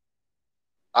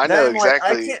 I know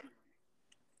exactly. Like,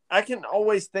 I can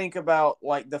always think about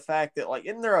like the fact that like,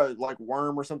 isn't there a like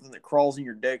worm or something that crawls in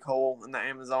your dick hole in the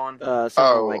Amazon? Like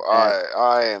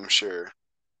I am sure.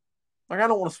 Like I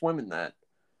don't want to swim in that.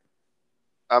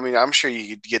 I mean, I'm sure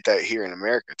you could get that here in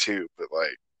America too, but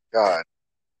like, God.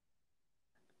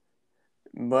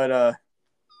 But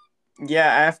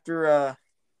yeah, after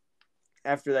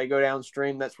they go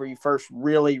downstream, that's where you first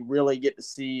really get to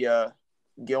see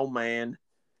Gilman,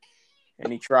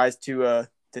 and he tries to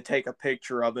take a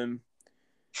picture of him,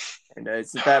 and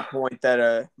it's at that point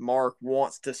that Mark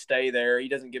wants to stay there. He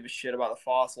doesn't give a shit about the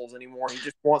fossils anymore. He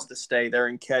just wants to stay there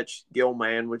and catch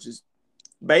Gilman, which is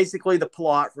basically the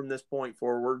plot from this point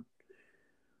forward.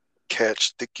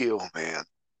 Catch the Gilman.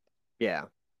 Yeah.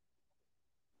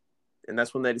 And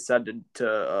that's when they decided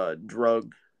to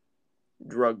drug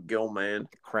Gilman.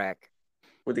 Crack.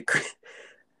 With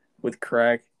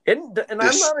crack. And I'm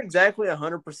not exactly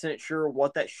 100% sure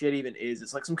what that shit even is.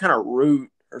 It's like some kind of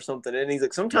root or something. And he's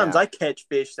like, sometimes I catch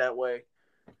fish that way.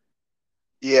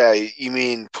 Yeah, you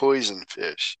mean poison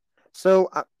fish. So,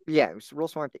 yeah, it's real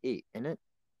smart to eat, isn't it?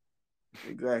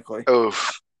 Exactly. Oh.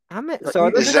 So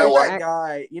is that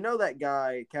guy? You know that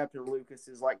guy, Captain Lucas,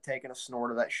 is like taking a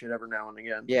snort of that shit every now and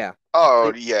again. Yeah.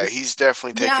 Oh yeah, he's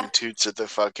definitely taking toots at the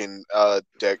fucking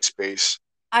deck space.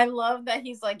 I love that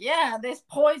he's like, yeah, this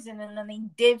poison, and then he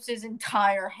dips his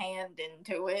entire hand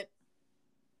into it.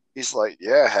 He's like,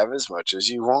 yeah, have as much as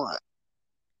you want.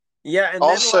 Yeah, and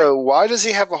also, why does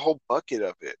he have a whole bucket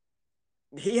of it?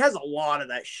 He has a lot of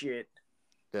that shit.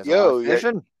 There's a lot of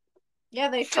fishing. Yeah,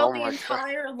 they filled the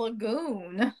entire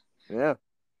lagoon. Yeah.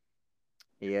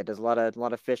 Yeah, does a lot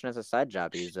of fishing as a side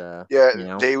job. He's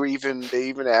they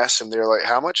even asked him. They're like,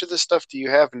 "How much of this stuff do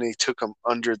you have?" And he took him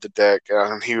under the deck,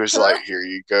 and he was like, "Here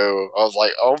you go." I was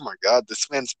like, "Oh my god, this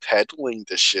man's peddling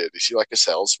this shit. Is he like a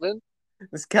salesman?"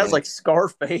 This guy's like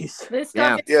Scarface. This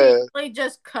guy secretly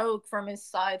just coke from his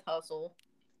side hustle.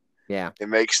 Yeah, it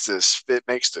makes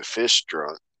the fish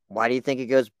drunk. Why do you think he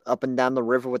goes up and down the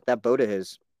river with that boat of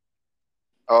his?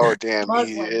 Oh, damn,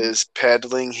 he is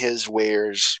peddling his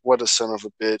wares. What a son of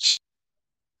a bitch.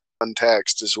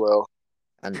 Untaxed as well.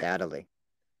 Undoubtedly.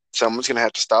 Someone's going to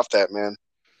have to stop that, man.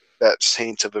 That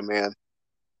saint of a man.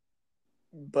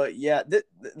 But yeah,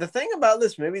 the thing about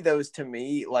this movie, though, is to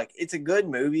me, like, it's a good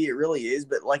movie. It really is.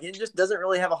 But, like, it just doesn't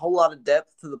really have a whole lot of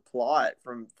depth to the plot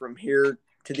from here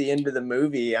to the end of the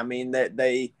movie. I mean, that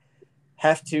they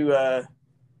have to...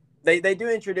 They do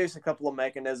introduce a couple of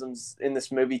mechanisms in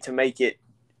this movie to make it,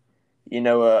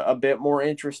 a bit more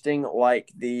interesting,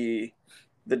 like the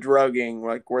drugging,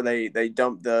 like where they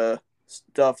dump the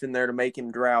stuff in there to make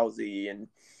him drowsy, and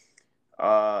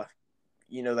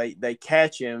they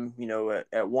catch him,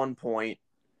 at one point,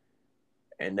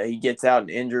 and he gets out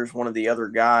and injures one of the other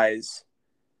guys,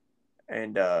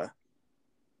 and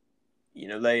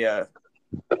they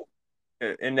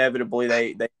inevitably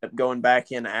they end up going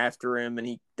back in after him,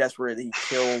 and that's where he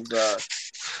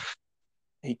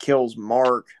kills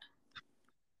Mark.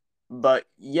 But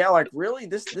yeah, like, really,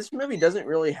 this movie doesn't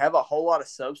really have a whole lot of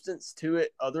substance to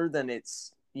it, other than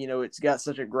it's got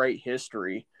such a great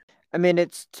history. I mean,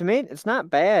 to me, it's not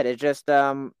bad. It just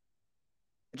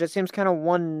seems kind of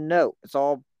one note. It's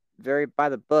all very by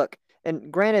the book. And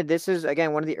granted, this is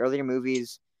again one of the earlier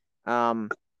movies, for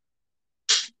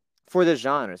the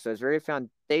genre, so it's very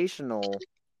foundational.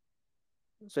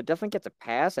 So it definitely gets a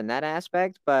pass in that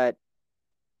aspect, but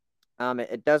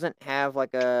it doesn't have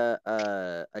like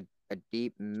a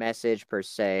deep message per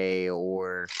se,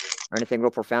 or anything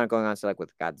real profound going on. So like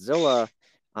with Godzilla,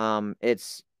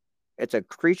 it's a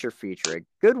creature feature, a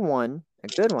good one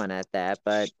at that,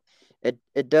 but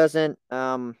it doesn't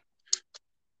really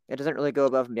go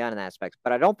above and beyond in that aspect.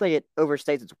 But I don't think it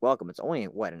overstates its welcome. It's only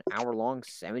an hour long,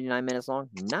 79 minutes long,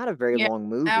 not a very long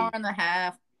movie. Hour and a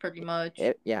half, pretty much.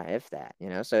 If that,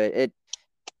 so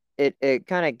it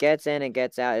kind of gets in and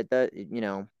gets out. It does,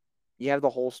 you have the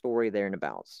whole story there in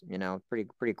abouts,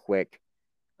 pretty quick.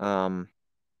 I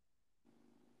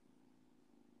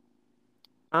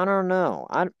don't know.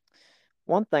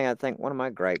 One thing I think, one of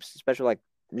my gripes, especially like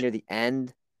near the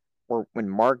end, or when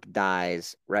Mark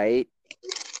dies, right?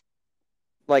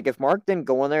 Like, if Mark didn't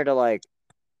go in there to like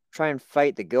try and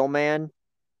fight the Gill Man,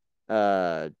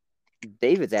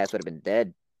 David's ass would have been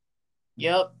dead.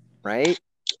 Yep. Right?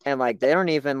 And like, they don't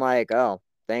even like, oh,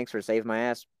 thanks for saving my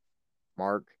ass,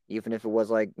 Mark. Even if it was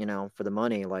like, for the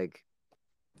money, like,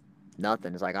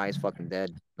 nothing. It's like, oh, he's fucking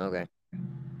dead. Okay.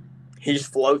 He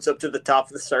just floats up to the top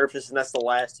of the surface, and that's the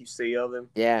last you see of him.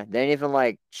 Yeah, they didn't even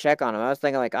like check on him. I was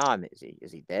thinking like, oh,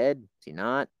 is he dead? Is he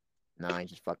not? No,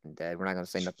 he's just fucking dead. We're not gonna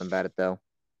say nothing about it though.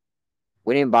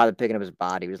 We didn't even bother picking up his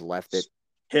body. We just left it.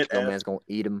 No man's gonna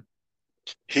eat him.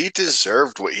 He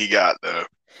deserved what he got though.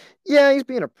 Yeah, he's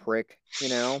being a prick,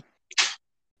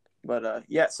 But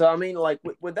yeah, so I mean, like,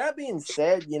 with that being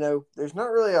said, there's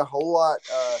not really a whole lot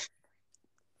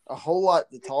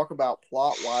to talk about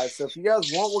plot wise. So if you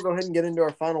guys want, we'll go ahead and get into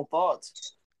our final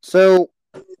thoughts. So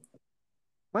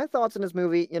my thoughts on this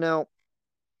movie,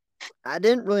 I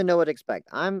didn't really know what to expect.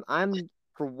 I'm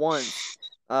for once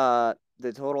the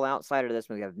total outsider to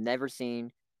this movie. I've never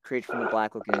seen Creature from the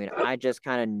Black Lagoon. I just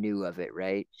kind of knew of it,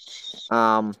 right?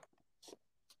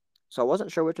 So I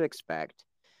wasn't sure what to expect.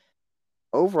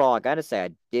 Overall, I gotta say,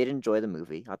 I did enjoy the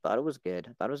movie. I thought it was good.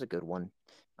 I thought it was a good one.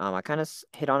 I kind of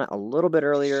hit on it a little bit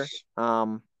earlier,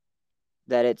 that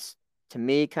it's, to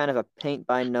me, kind of a paint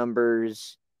by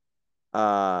numbers,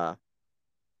 creature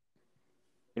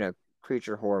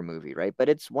horror movie, right? But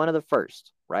it's one of the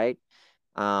first, right?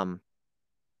 So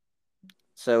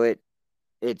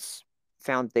it's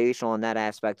foundational in that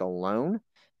aspect alone.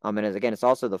 And again, it's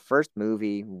also the first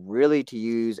movie really to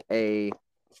use a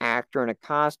actor in a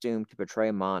costume to portray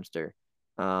a monster,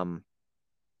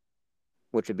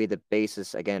 which would be the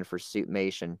basis again for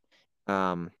Suitmation.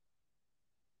 And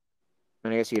I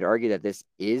guess you'd argue that this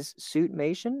is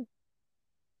Suitmation.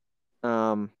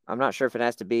 I'm not sure if it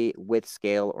has to be with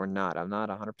scale or not. I'm not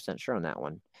 100% sure on that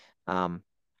one.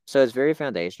 So it's very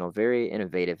foundational, very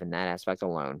innovative in that aspect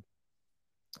alone.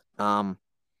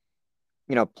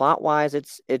 plot wise,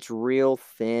 it's real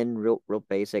thin, real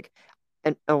basic.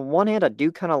 And on one hand, I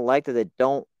do kind of like that they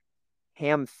don't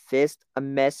ham fist a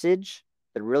message.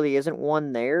 There really isn't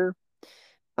one there.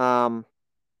 But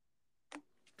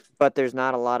there's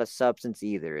not a lot of substance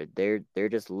either. They're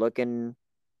just looking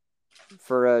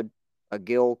for a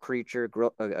gill creature,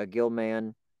 a gill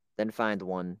man, then find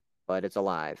one, but it's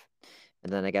alive,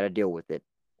 and then they got to deal with it,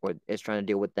 or it's trying to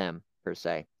deal with them per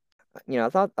se. I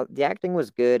thought the acting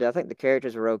was good. I think the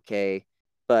characters were okay,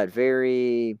 but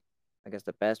very, I guess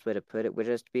the best way to put it would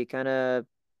just be kind of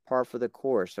par for the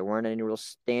course. There weren't any real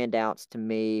standouts to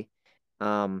me,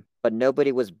 but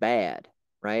nobody was bad,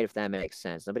 right? If that makes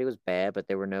sense. Nobody was bad, but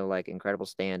there were no like incredible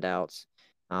standouts.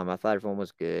 I thought everyone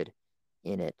was good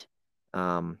in it.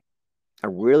 I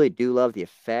really do love the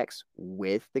effects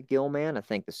with the Gillman. I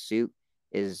think the suit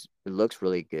looks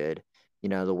really good.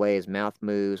 The way his mouth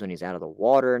moves when he's out of the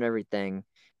water and everything.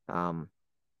 It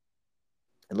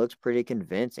looks pretty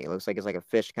convincing. It looks like it's like a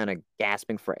fish kind of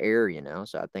gasping for air,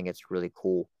 So I think it's really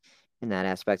cool in that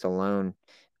aspect alone.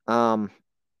 I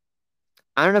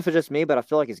don't know if it's just me, but I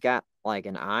feel like he's got like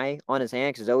an eye on his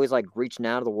hand because he's always like reaching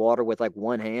out of the water with like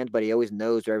one hand, but he always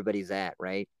knows where everybody's at,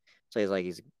 right? So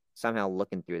he's somehow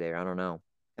looking through there. I don't know.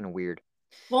 Kind of weird.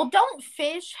 Well, don't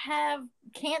fish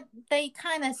can't they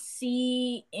kind of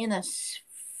see in a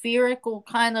spherical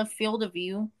kind of field of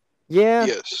view? Yeah.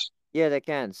 Yes. Yeah, they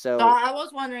can. So I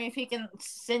was wondering if he can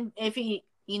if he,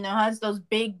 has those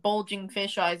big bulging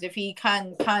fish eyes, if he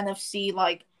can kind of see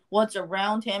like what's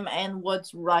around him and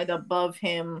what's right above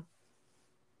him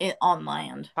on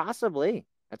land. Possibly.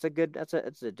 It's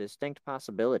a distinct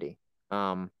possibility.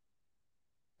 So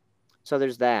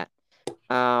there's that.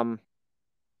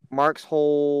 Mark's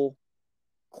whole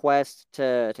quest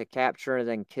to capture and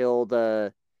then kill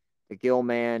the Gill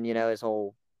Man, his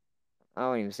whole, I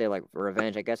don't even say like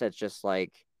revenge. I guess it's just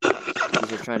like he's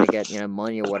just trying to get,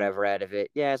 money or whatever out of it.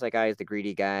 Yeah, it's like he's the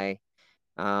greedy guy.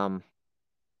 Can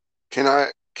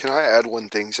I add one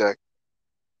thing, Zach?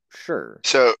 Sure.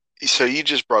 So you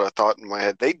just brought a thought in my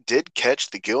head. They did catch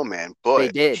the Gill Man,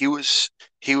 but he was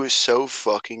so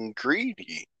fucking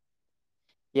greedy.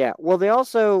 Yeah. Well, they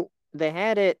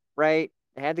had it right.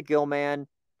 They had the Gill Man.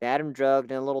 They had him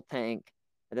drugged in a little tank,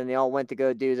 and then they all went to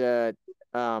go do the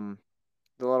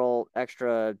little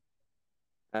extra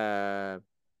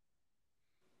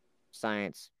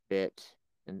science bit,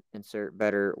 and insert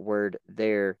better word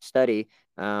there, study,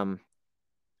 in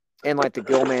like the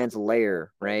Gillman's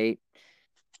lair, right?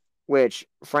 Which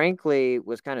frankly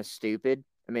was kind of stupid.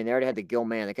 I mean, they already had the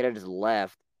Gillman. They could have just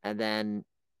left and then,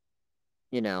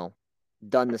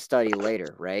 done the study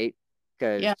later, right?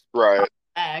 Because right.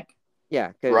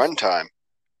 Yeah, because runtime.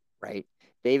 Right.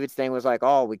 David's thing was like,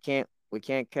 oh, we can't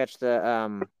catch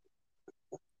the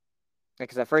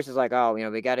because at first it's like, oh,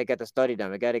 we got to get the study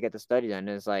done. And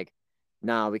it's like,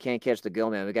 no, we can't catch the Gill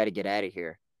Man. We got to get out of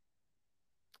here.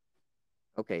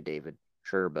 Okay, David.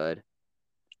 Sure, bud.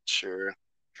 Sure.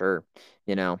 But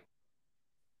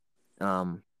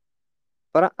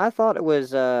I thought it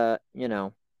was, that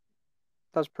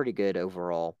was pretty good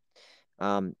overall.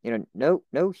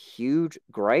 No huge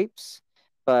gripes,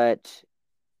 but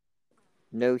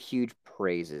no huge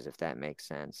praises, if that makes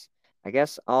sense. I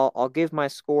guess I'll give my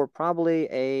score probably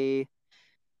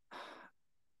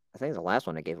I think the last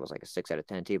one I gave was like a 6 out of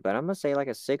 10 too, but I'm gonna say like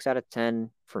a 6 out of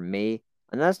 10 for me,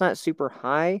 and that's not super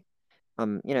high.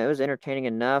 It was entertaining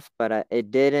enough, but it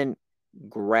didn't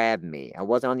grab me. I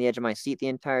wasn't on the edge of my seat the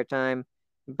entire time,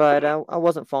 but I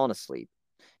wasn't falling asleep.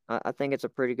 I think it's a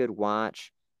pretty good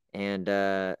watch, and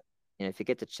if you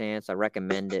get the chance, I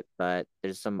recommend it. But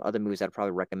there's some other movies I'd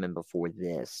probably recommend before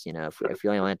this. If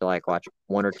you only have to like watch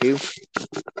one or two,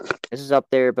 this is up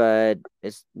there, but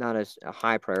it's not a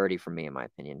high priority for me in my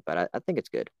opinion. But I think it's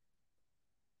good.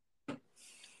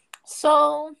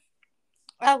 So,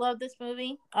 I love this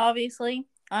movie. Obviously,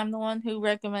 I'm the one who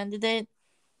recommended it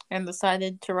and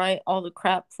decided to write all the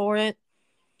crap for it.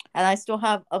 And I still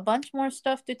have a bunch more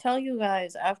stuff to tell you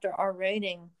guys after our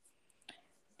rating.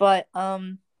 But,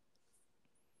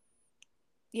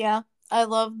 yeah, I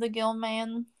love the Gill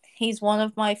Man. He's one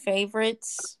of my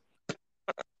favorites.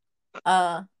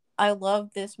 I love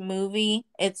this movie.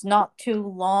 It's not too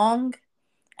long,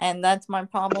 and that's my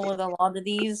problem with a lot of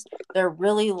these. They're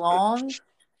really long,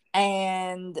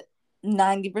 and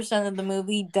 90% of the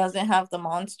movie doesn't have the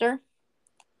monster.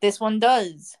 This one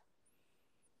does.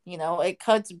 It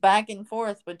cuts back and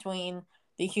forth between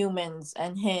the humans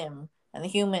and him, and the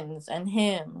humans and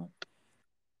him.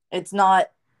 It's not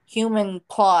human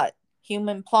plot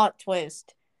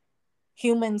twist,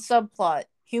 human subplot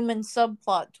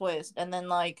twist, and then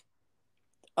like,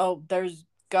 oh, there's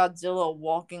Godzilla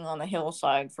walking on a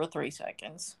hillside for 3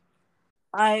 seconds.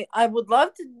 I would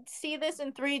love to see this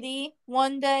in 3D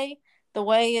one day, the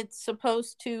way it's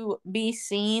supposed to be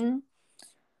seen,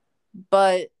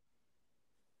 but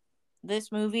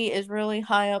this movie is really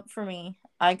high up for me.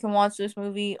 I can watch this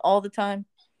movie all the time.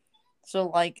 So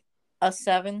like a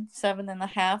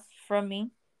 7.5 from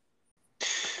me.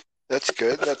 That's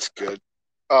good. That's good.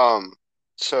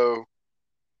 So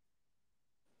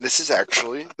this is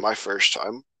actually my first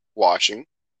time watching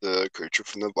The Creature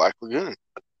from the Black Lagoon.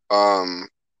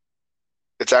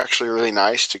 It's actually really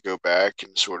nice to go back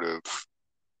and sort of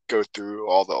go through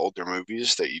all the older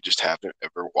movies that you just haven't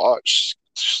ever watched.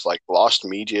 It's just like lost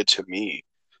media to me.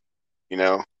 You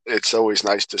know, it's always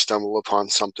nice to stumble upon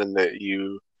something that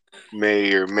you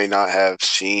may or may not have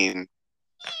seen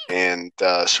and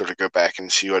sort of go back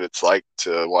and see what it's like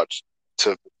to watch,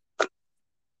 to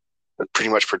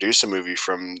pretty much produce a movie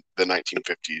from the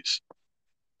 1950s.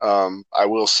 I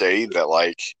will say that,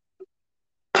 like,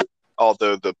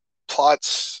 although the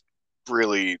plots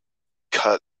really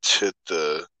cut to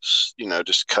the,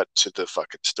 just cut to the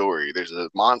fucking story. There's a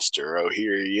monster. Oh,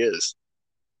 here he is.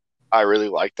 I really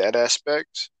like that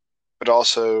aspect, but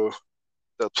also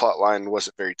the plot line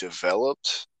wasn't very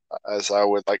developed, as I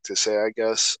would like to say, I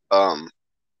guess.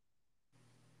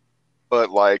 But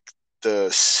like the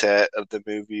set of the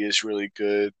movie is really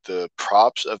good. The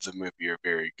props of the movie are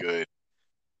very good.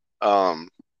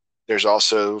 There's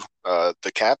also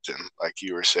the captain, like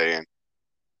you were saying,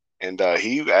 and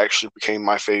he actually became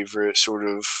my favorite sort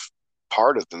of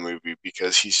part of the movie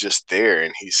because he's just there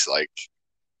and he's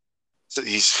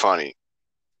funny,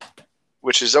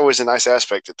 which is always a nice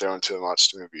aspect to throw into a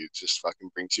monster movie. It just fucking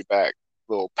brings you back.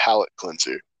 Little palate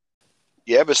cleanser.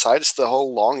 Yeah, besides the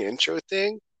whole long intro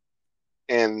thing,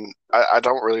 and I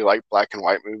don't really like black and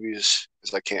white movies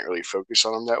because I can't really focus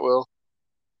on them that well.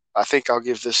 I think I'll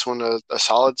give this one a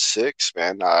solid 6,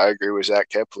 man. I agree with Zach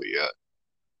Kepley.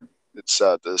 It's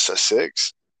this a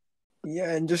 6.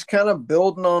 Yeah, and just kind of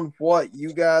building on what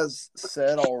you guys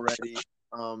said already.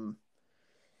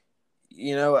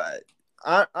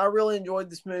 I really enjoyed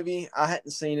this movie. I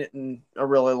hadn't seen it in a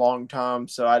really long time,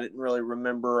 so I didn't really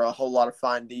remember a whole lot of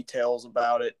fine details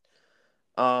about it.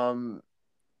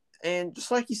 And just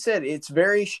like you said, it's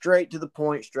very straight to the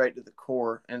point, straight to the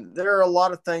core. And there are a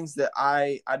lot of things that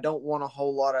I don't want a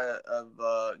whole lot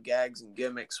of gags and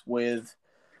gimmicks with.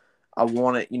 I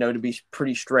want it, to be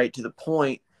pretty straight to the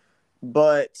point.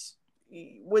 But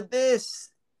with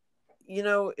this,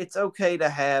 it's okay to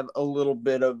have a little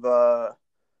bit of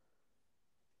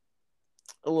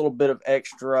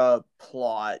extra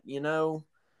plot,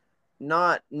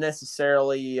 not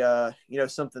necessarily,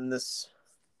 something this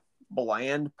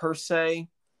bland per se.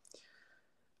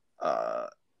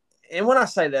 And when I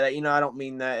say that, I don't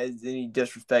mean that as any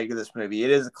disrespect to this movie.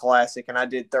 It is a classic, and I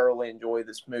did thoroughly enjoy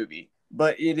this movie.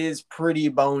 But it is pretty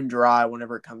bone dry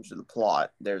whenever it comes to the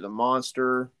plot. There's a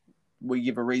monster. We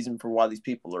give a reason for why these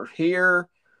people are here.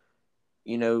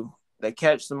 They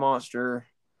catch the monster.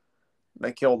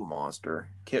 They kill the monster.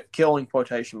 Killing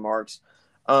quotation marks.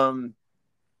 But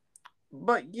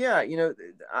yeah,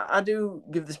 I do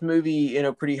give this movie,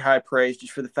 pretty high praise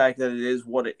just for the fact that it is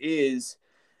what it is.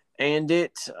 And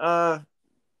it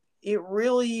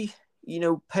really,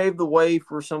 paved the way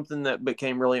for something that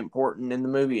became really important in the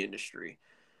movie industry.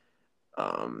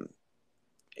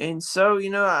 And so,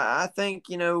 I think,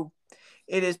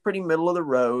 it is pretty middle of the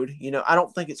road. I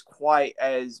don't think it's quite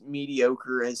as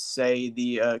mediocre as, say,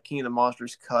 the King of the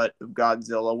Monsters cut of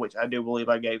Godzilla, which I do believe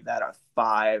I gave that a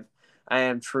 5. I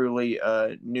am truly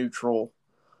neutral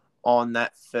on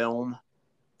that film.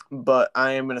 But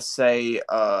I am going to say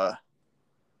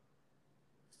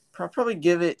probably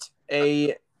give it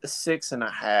a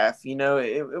 6.5.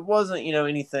 It wasn't,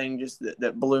 anything just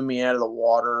that blew me out of the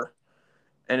water.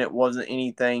 And it wasn't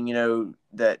anything,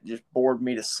 that just bored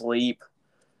me to sleep.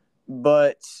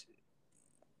 But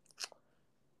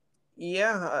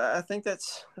yeah, I think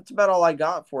that's about all I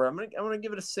got for it. I'm gonna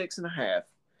give it a 6.5.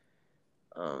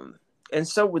 And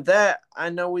so with that, I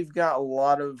know we've got a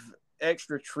lot of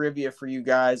extra trivia for you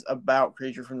guys about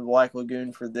Creature from the Black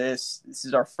Lagoon for this. This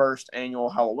is our first annual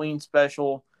Halloween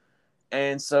special.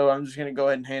 And so I'm just gonna go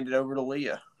ahead and hand it over to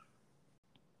Leah.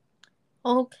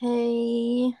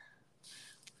 Okay.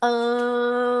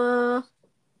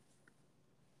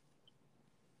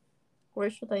 Where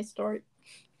should I start?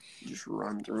 Just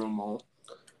run through them all,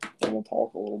 and we'll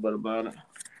talk a little bit about it.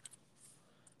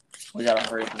 We gotta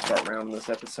hurry up and start rounding this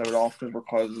episode off because we're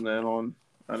closing in on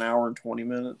an hour and 20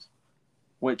 minutes.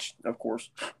 Which, of course,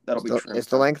 that'll be it's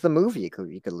the length of the movie. You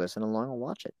could listen along and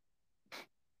watch it.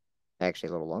 Actually,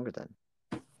 a little longer then.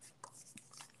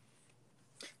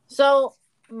 So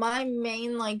my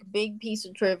main big piece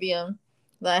of trivia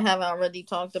that I haven't already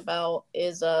talked about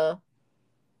is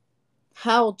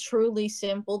how truly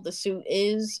simple the suit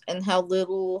is and how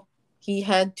little he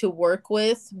had to work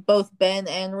with, both Ben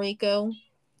and Rico.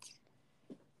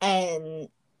 And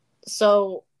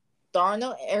so there are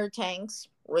no air tanks.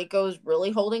 Rico's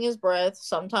really holding his breath,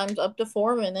 sometimes up to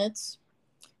 4 minutes.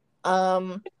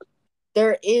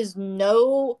 There is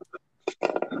no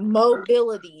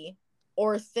mobility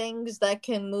or things that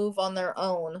can move on their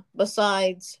own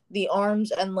besides the arms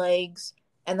and legs,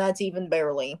 and that's even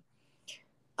barely.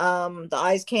 The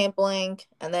eyes can't blink,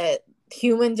 and that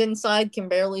humans inside can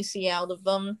barely see out of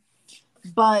them.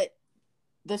 But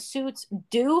the suits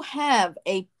do have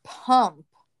a pump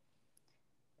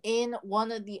in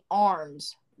one of the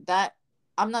arms that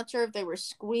I'm not sure if they were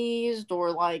squeezed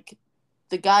or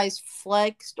the guys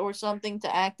flexed or something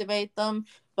to activate them,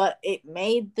 but it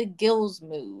made the gills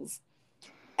move.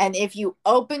 And if you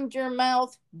opened your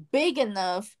mouth big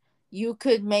enough, you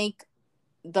could make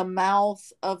the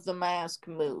mouth of the mask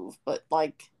move. But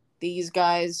these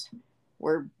guys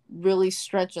were really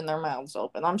stretching their mouths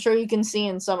open. I'm sure you can see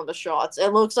in some of the shots.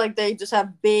 It looks like they just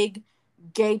have big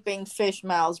gaping fish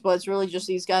mouths, but it's really just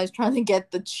these guys trying to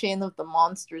get the chin of the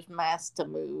monster's mask to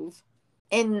move.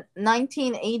 In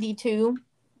 1982,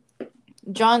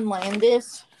 John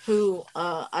Landis, who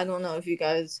I don't know if you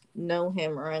guys know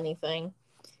him or anything,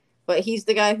 but he's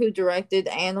the guy who directed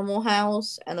Animal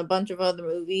House and a bunch of other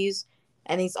movies,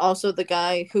 and he's also the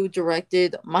guy who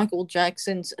directed Michael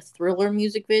Jackson's Thriller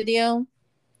music video.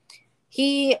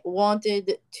 He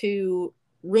wanted to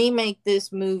remake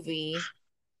this movie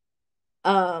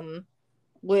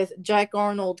with Jack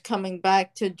Arnold coming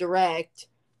back to direct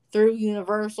through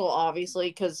Universal, obviously,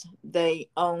 because they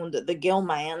owned the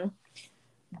Gilman.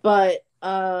 But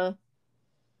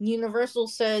Universal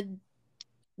said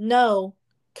no,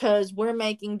 because we're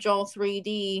making Jaws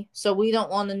 3D, so we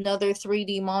don't want another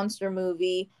 3D monster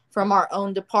movie from our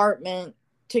own department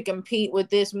to compete with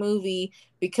this movie,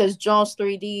 because Jaws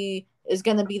 3D is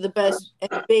going to be the best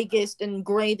and biggest and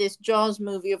greatest Jaws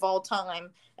movie of all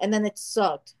time. And then it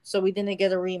sucked, so we didn't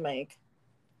get a remake.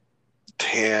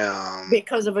 Damn.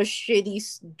 Because of a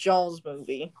shitty Jaws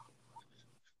movie.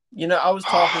 I was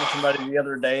talking to somebody the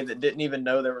other day that didn't even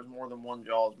know there was more than one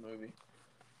Jaws movie.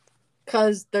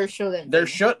 Because there shouldn't be. There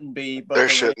shouldn't be. But there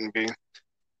shouldn't be.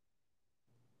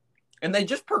 And they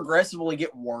just progressively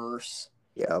get worse.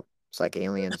 Yep. It's like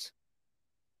Aliens.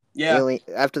 Yeah.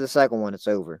 After the second one, it's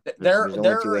over. There's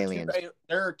only two Aliens.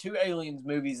 There are two Aliens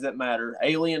movies that matter: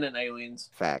 Alien and Aliens.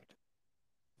 Fact.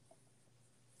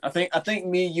 I think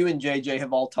me, you, and JJ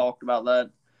have all talked about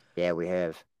that. Yeah, we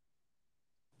have.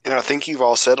 And I think you've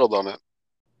all settled on it.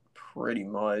 Pretty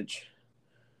much.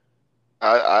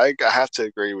 I have to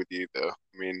agree with you, though.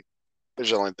 I mean,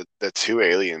 there's only the two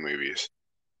Alien movies.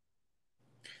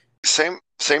 Same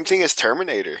thing as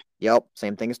Terminator. Yep,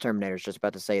 same thing as Terminator. Just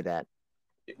about to say that.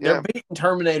 They're beating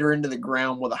Terminator into the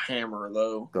ground with a hammer,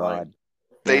 though. God.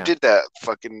 They did that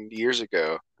fucking years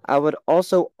ago. I would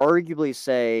also arguably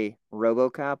say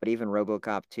RoboCop, but even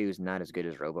RoboCop 2 is not as good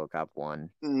as RoboCop 1.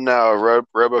 No,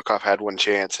 RoboCop had one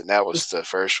chance, and that was the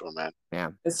first one, man. Yeah,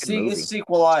 it's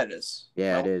sequelitis.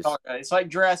 Yeah, it is. It's like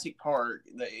Jurassic Park.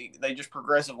 They just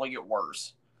progressively get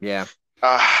worse. Yeah.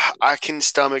 I can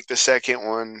stomach the second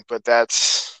one, but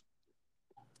that's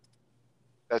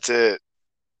it.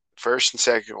 First and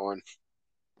second one.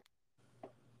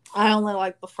 I only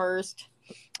like the first.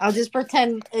 I'll just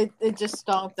pretend it just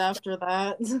stopped after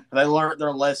that. They learned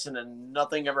their lesson and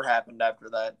nothing ever happened after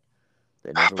that.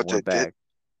 They never went back.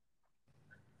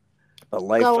 But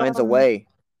life finds a way.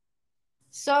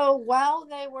 So while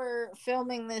they were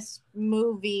filming this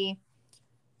movie,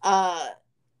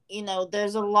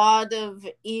 there's a lot of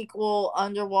equal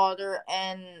underwater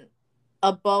and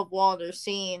above water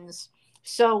scenes.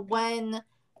 So when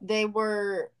they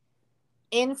were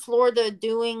in Florida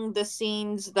doing the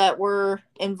scenes that were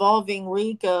involving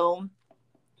Rico,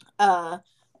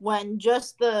 when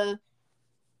just the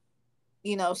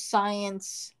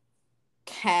science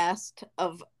cast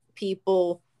of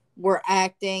people were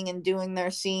acting and doing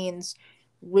their scenes,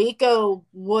 Rico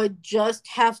would just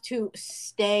have to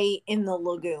stay in the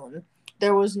lagoon.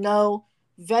 There was no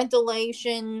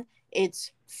ventilation.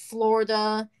 It's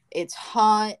Florida. It's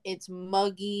hot. It's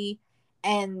muggy.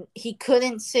 And he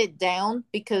couldn't sit down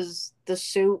because the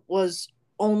suit was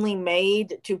only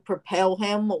made to propel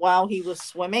him while he was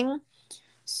swimming.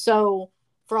 So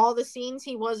for all the scenes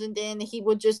he wasn't in, he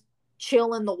would just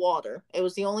chill in the water. It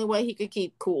was the only way he could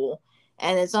keep cool.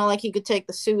 And it's not like he could take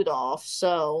the suit off.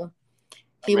 So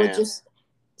he would just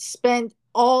spend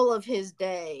all of his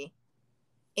day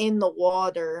in the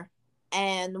water.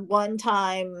 And one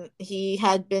time he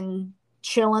had been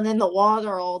chilling in the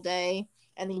water all day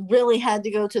and he really had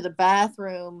to go to the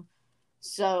bathroom.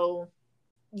 So,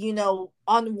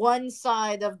 on one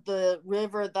side of the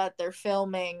river that they're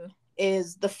filming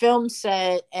is the film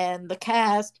set and the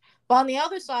cast, but on the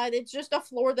other side, it's just a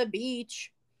Florida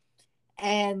beach.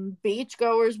 And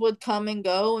beachgoers would come and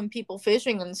go and people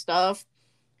fishing and stuff.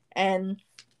 And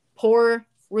poor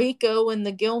Rico and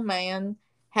the gill man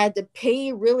had to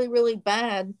pee really, really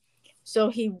bad. So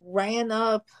he ran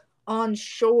up on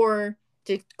shore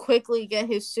to quickly get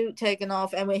his suit taken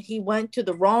off. And when he went to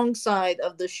the wrong side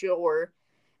of the shore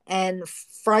and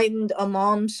frightened a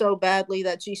mom so badly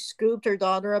that she scooped her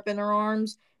daughter up in her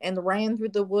arms and ran through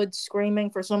the woods screaming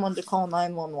for someone to call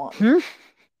 911.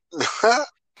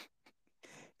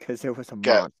 Because it was a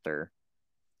monster.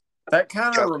 That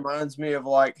kind of reminds me of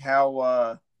like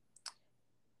how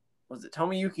was it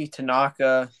Tomoyuki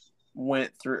Tanaka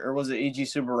went through, or was it Eiji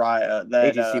Tsuburaya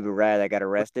that got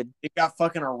arrested? He got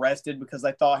fucking arrested because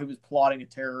they thought he was plotting a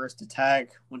terrorist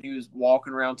attack when he was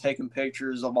walking around taking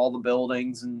pictures of all the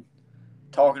buildings and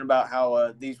talking about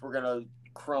how these were gonna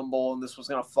crumble and this was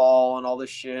gonna fall and all this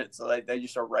shit. So they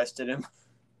just arrested him.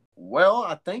 Well,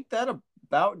 I think that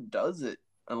about does it.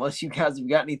 Unless you guys have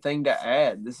got anything to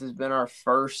add, this has been our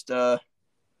first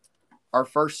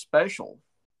special.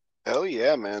 Hell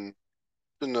yeah, man!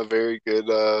 It's been a very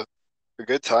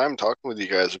good time talking with you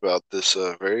guys about this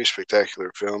very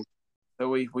spectacular film. So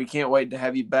we can't wait to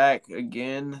have you back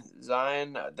again,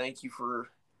 Zion. Thank you for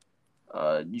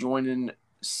joining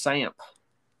SAMP.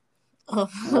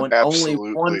 Only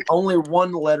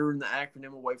one letter in the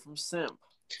acronym away from simp.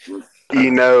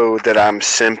 You know that I'm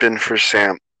simping for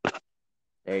SAMP.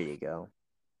 There you go.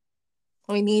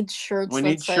 We need shirts. We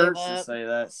need shirts that say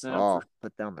that. Oh,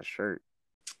 put down the shirt.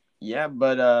 Yeah,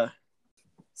 but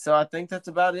so I think that's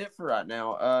about it for right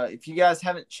now. If you guys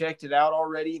haven't checked it out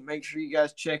already, make sure you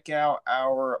guys check out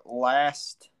our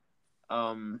last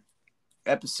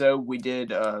episode. We did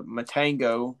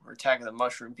Matango, or Attack of the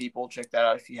Mushroom People. Check that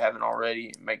out if you haven't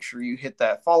already. Make sure you hit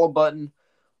that follow button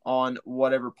on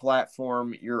whatever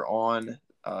platform you're on.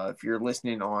 If you're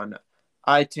listening on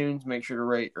iTunes, make sure to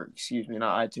rate, or excuse me,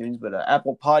 not iTunes, but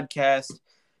Apple Podcast.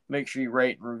 Make sure you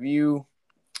rate and review.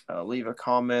 Leave a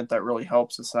comment. That really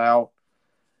helps us out.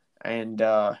 And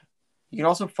you can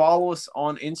also follow us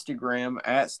on Instagram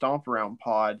at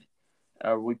StompAroundPod.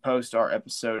 We post our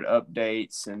episode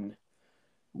updates and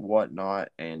whatnot.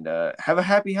 And have a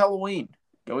happy Halloween.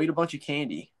 Go eat a bunch of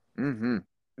candy. Mm-hmm.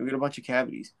 Go get a bunch of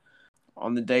cavities.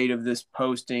 On the date of this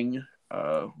posting,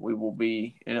 we will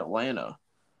be in Atlanta.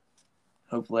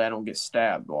 Hopefully I don't get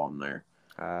stabbed while I'm there.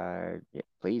 Yeah,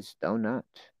 please do not.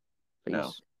 Please.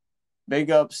 No.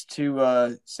 Big ups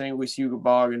to St. Louis Yuga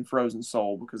Bog and Frozen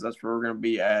Soul, because that's where we're going to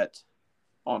be at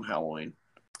on Halloween.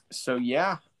 So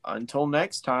yeah, until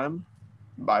next time,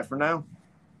 bye for now.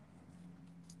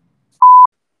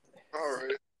 All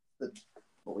right.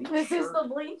 This is the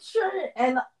bleach shirt,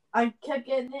 and I kept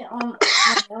getting it on my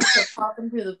nails to popping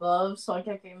through the gloves, so I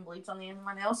kept getting bleach on the end of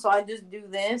my nails. So I just do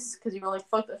this because you were like,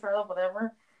 "Fuck the shirt up,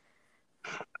 whatever."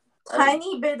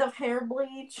 Tiny bit of hair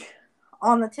bleach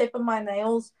on the tip of my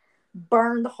nails,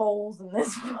 burned holes in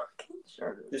this fucking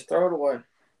shirt. Just throw it away.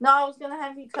 No, I was gonna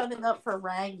have you cut it up for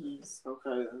raggies.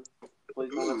 Okay, then.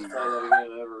 Please don't have to try that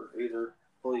again ever either.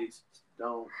 Please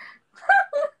don't.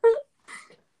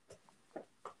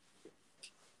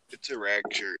 It's a rag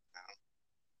shirt now.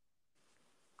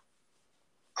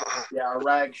 Yeah, a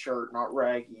rag shirt, not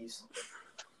raggies.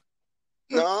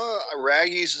 No,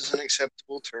 raggies is an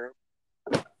acceptable term.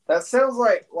 That sounds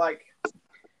like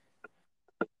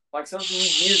something you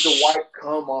use to wipe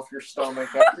cum off your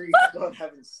stomach after you're done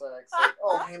having sex. Like,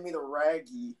 oh, hand me the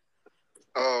raggy.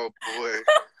 Oh boy,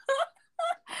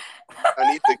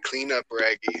 I need the cleanup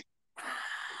raggy.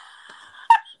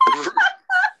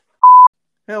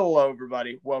 Hello,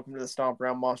 everybody. Welcome to the Stomp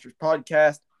Around Monsters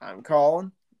podcast. I'm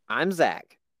Colin. I'm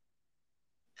Zach.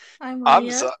 I'm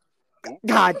Zach.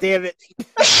 God damn it.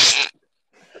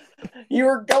 You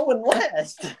were going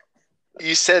last.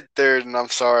 You said third, and I'm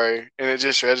sorry, and it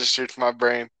just registered for my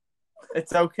brain.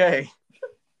 It's okay.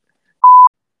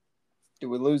 Did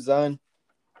we lose Zion?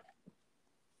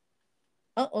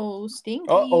 Uh-oh, stinky.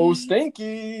 Uh-oh,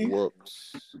 stinky.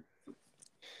 Whoops.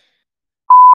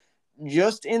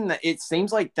 Just it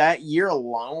seems like that year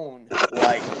alone,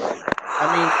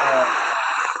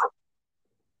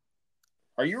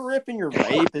 are you ripping your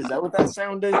vape? Is that what that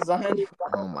sound is, Zion?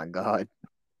 Oh my god.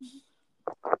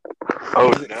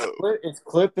 Oh no. It's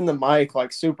clipping the mic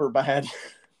like super bad.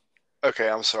 Okay,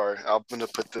 I'm sorry. I'm gonna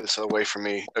put this away from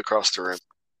me across the room.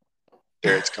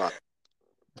 There, it's gone.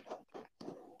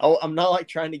 I'm not like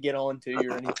trying to get on to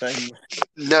you or anything.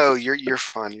 No, you're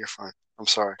fine. You're fine. I'm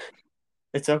sorry.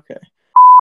 It's okay.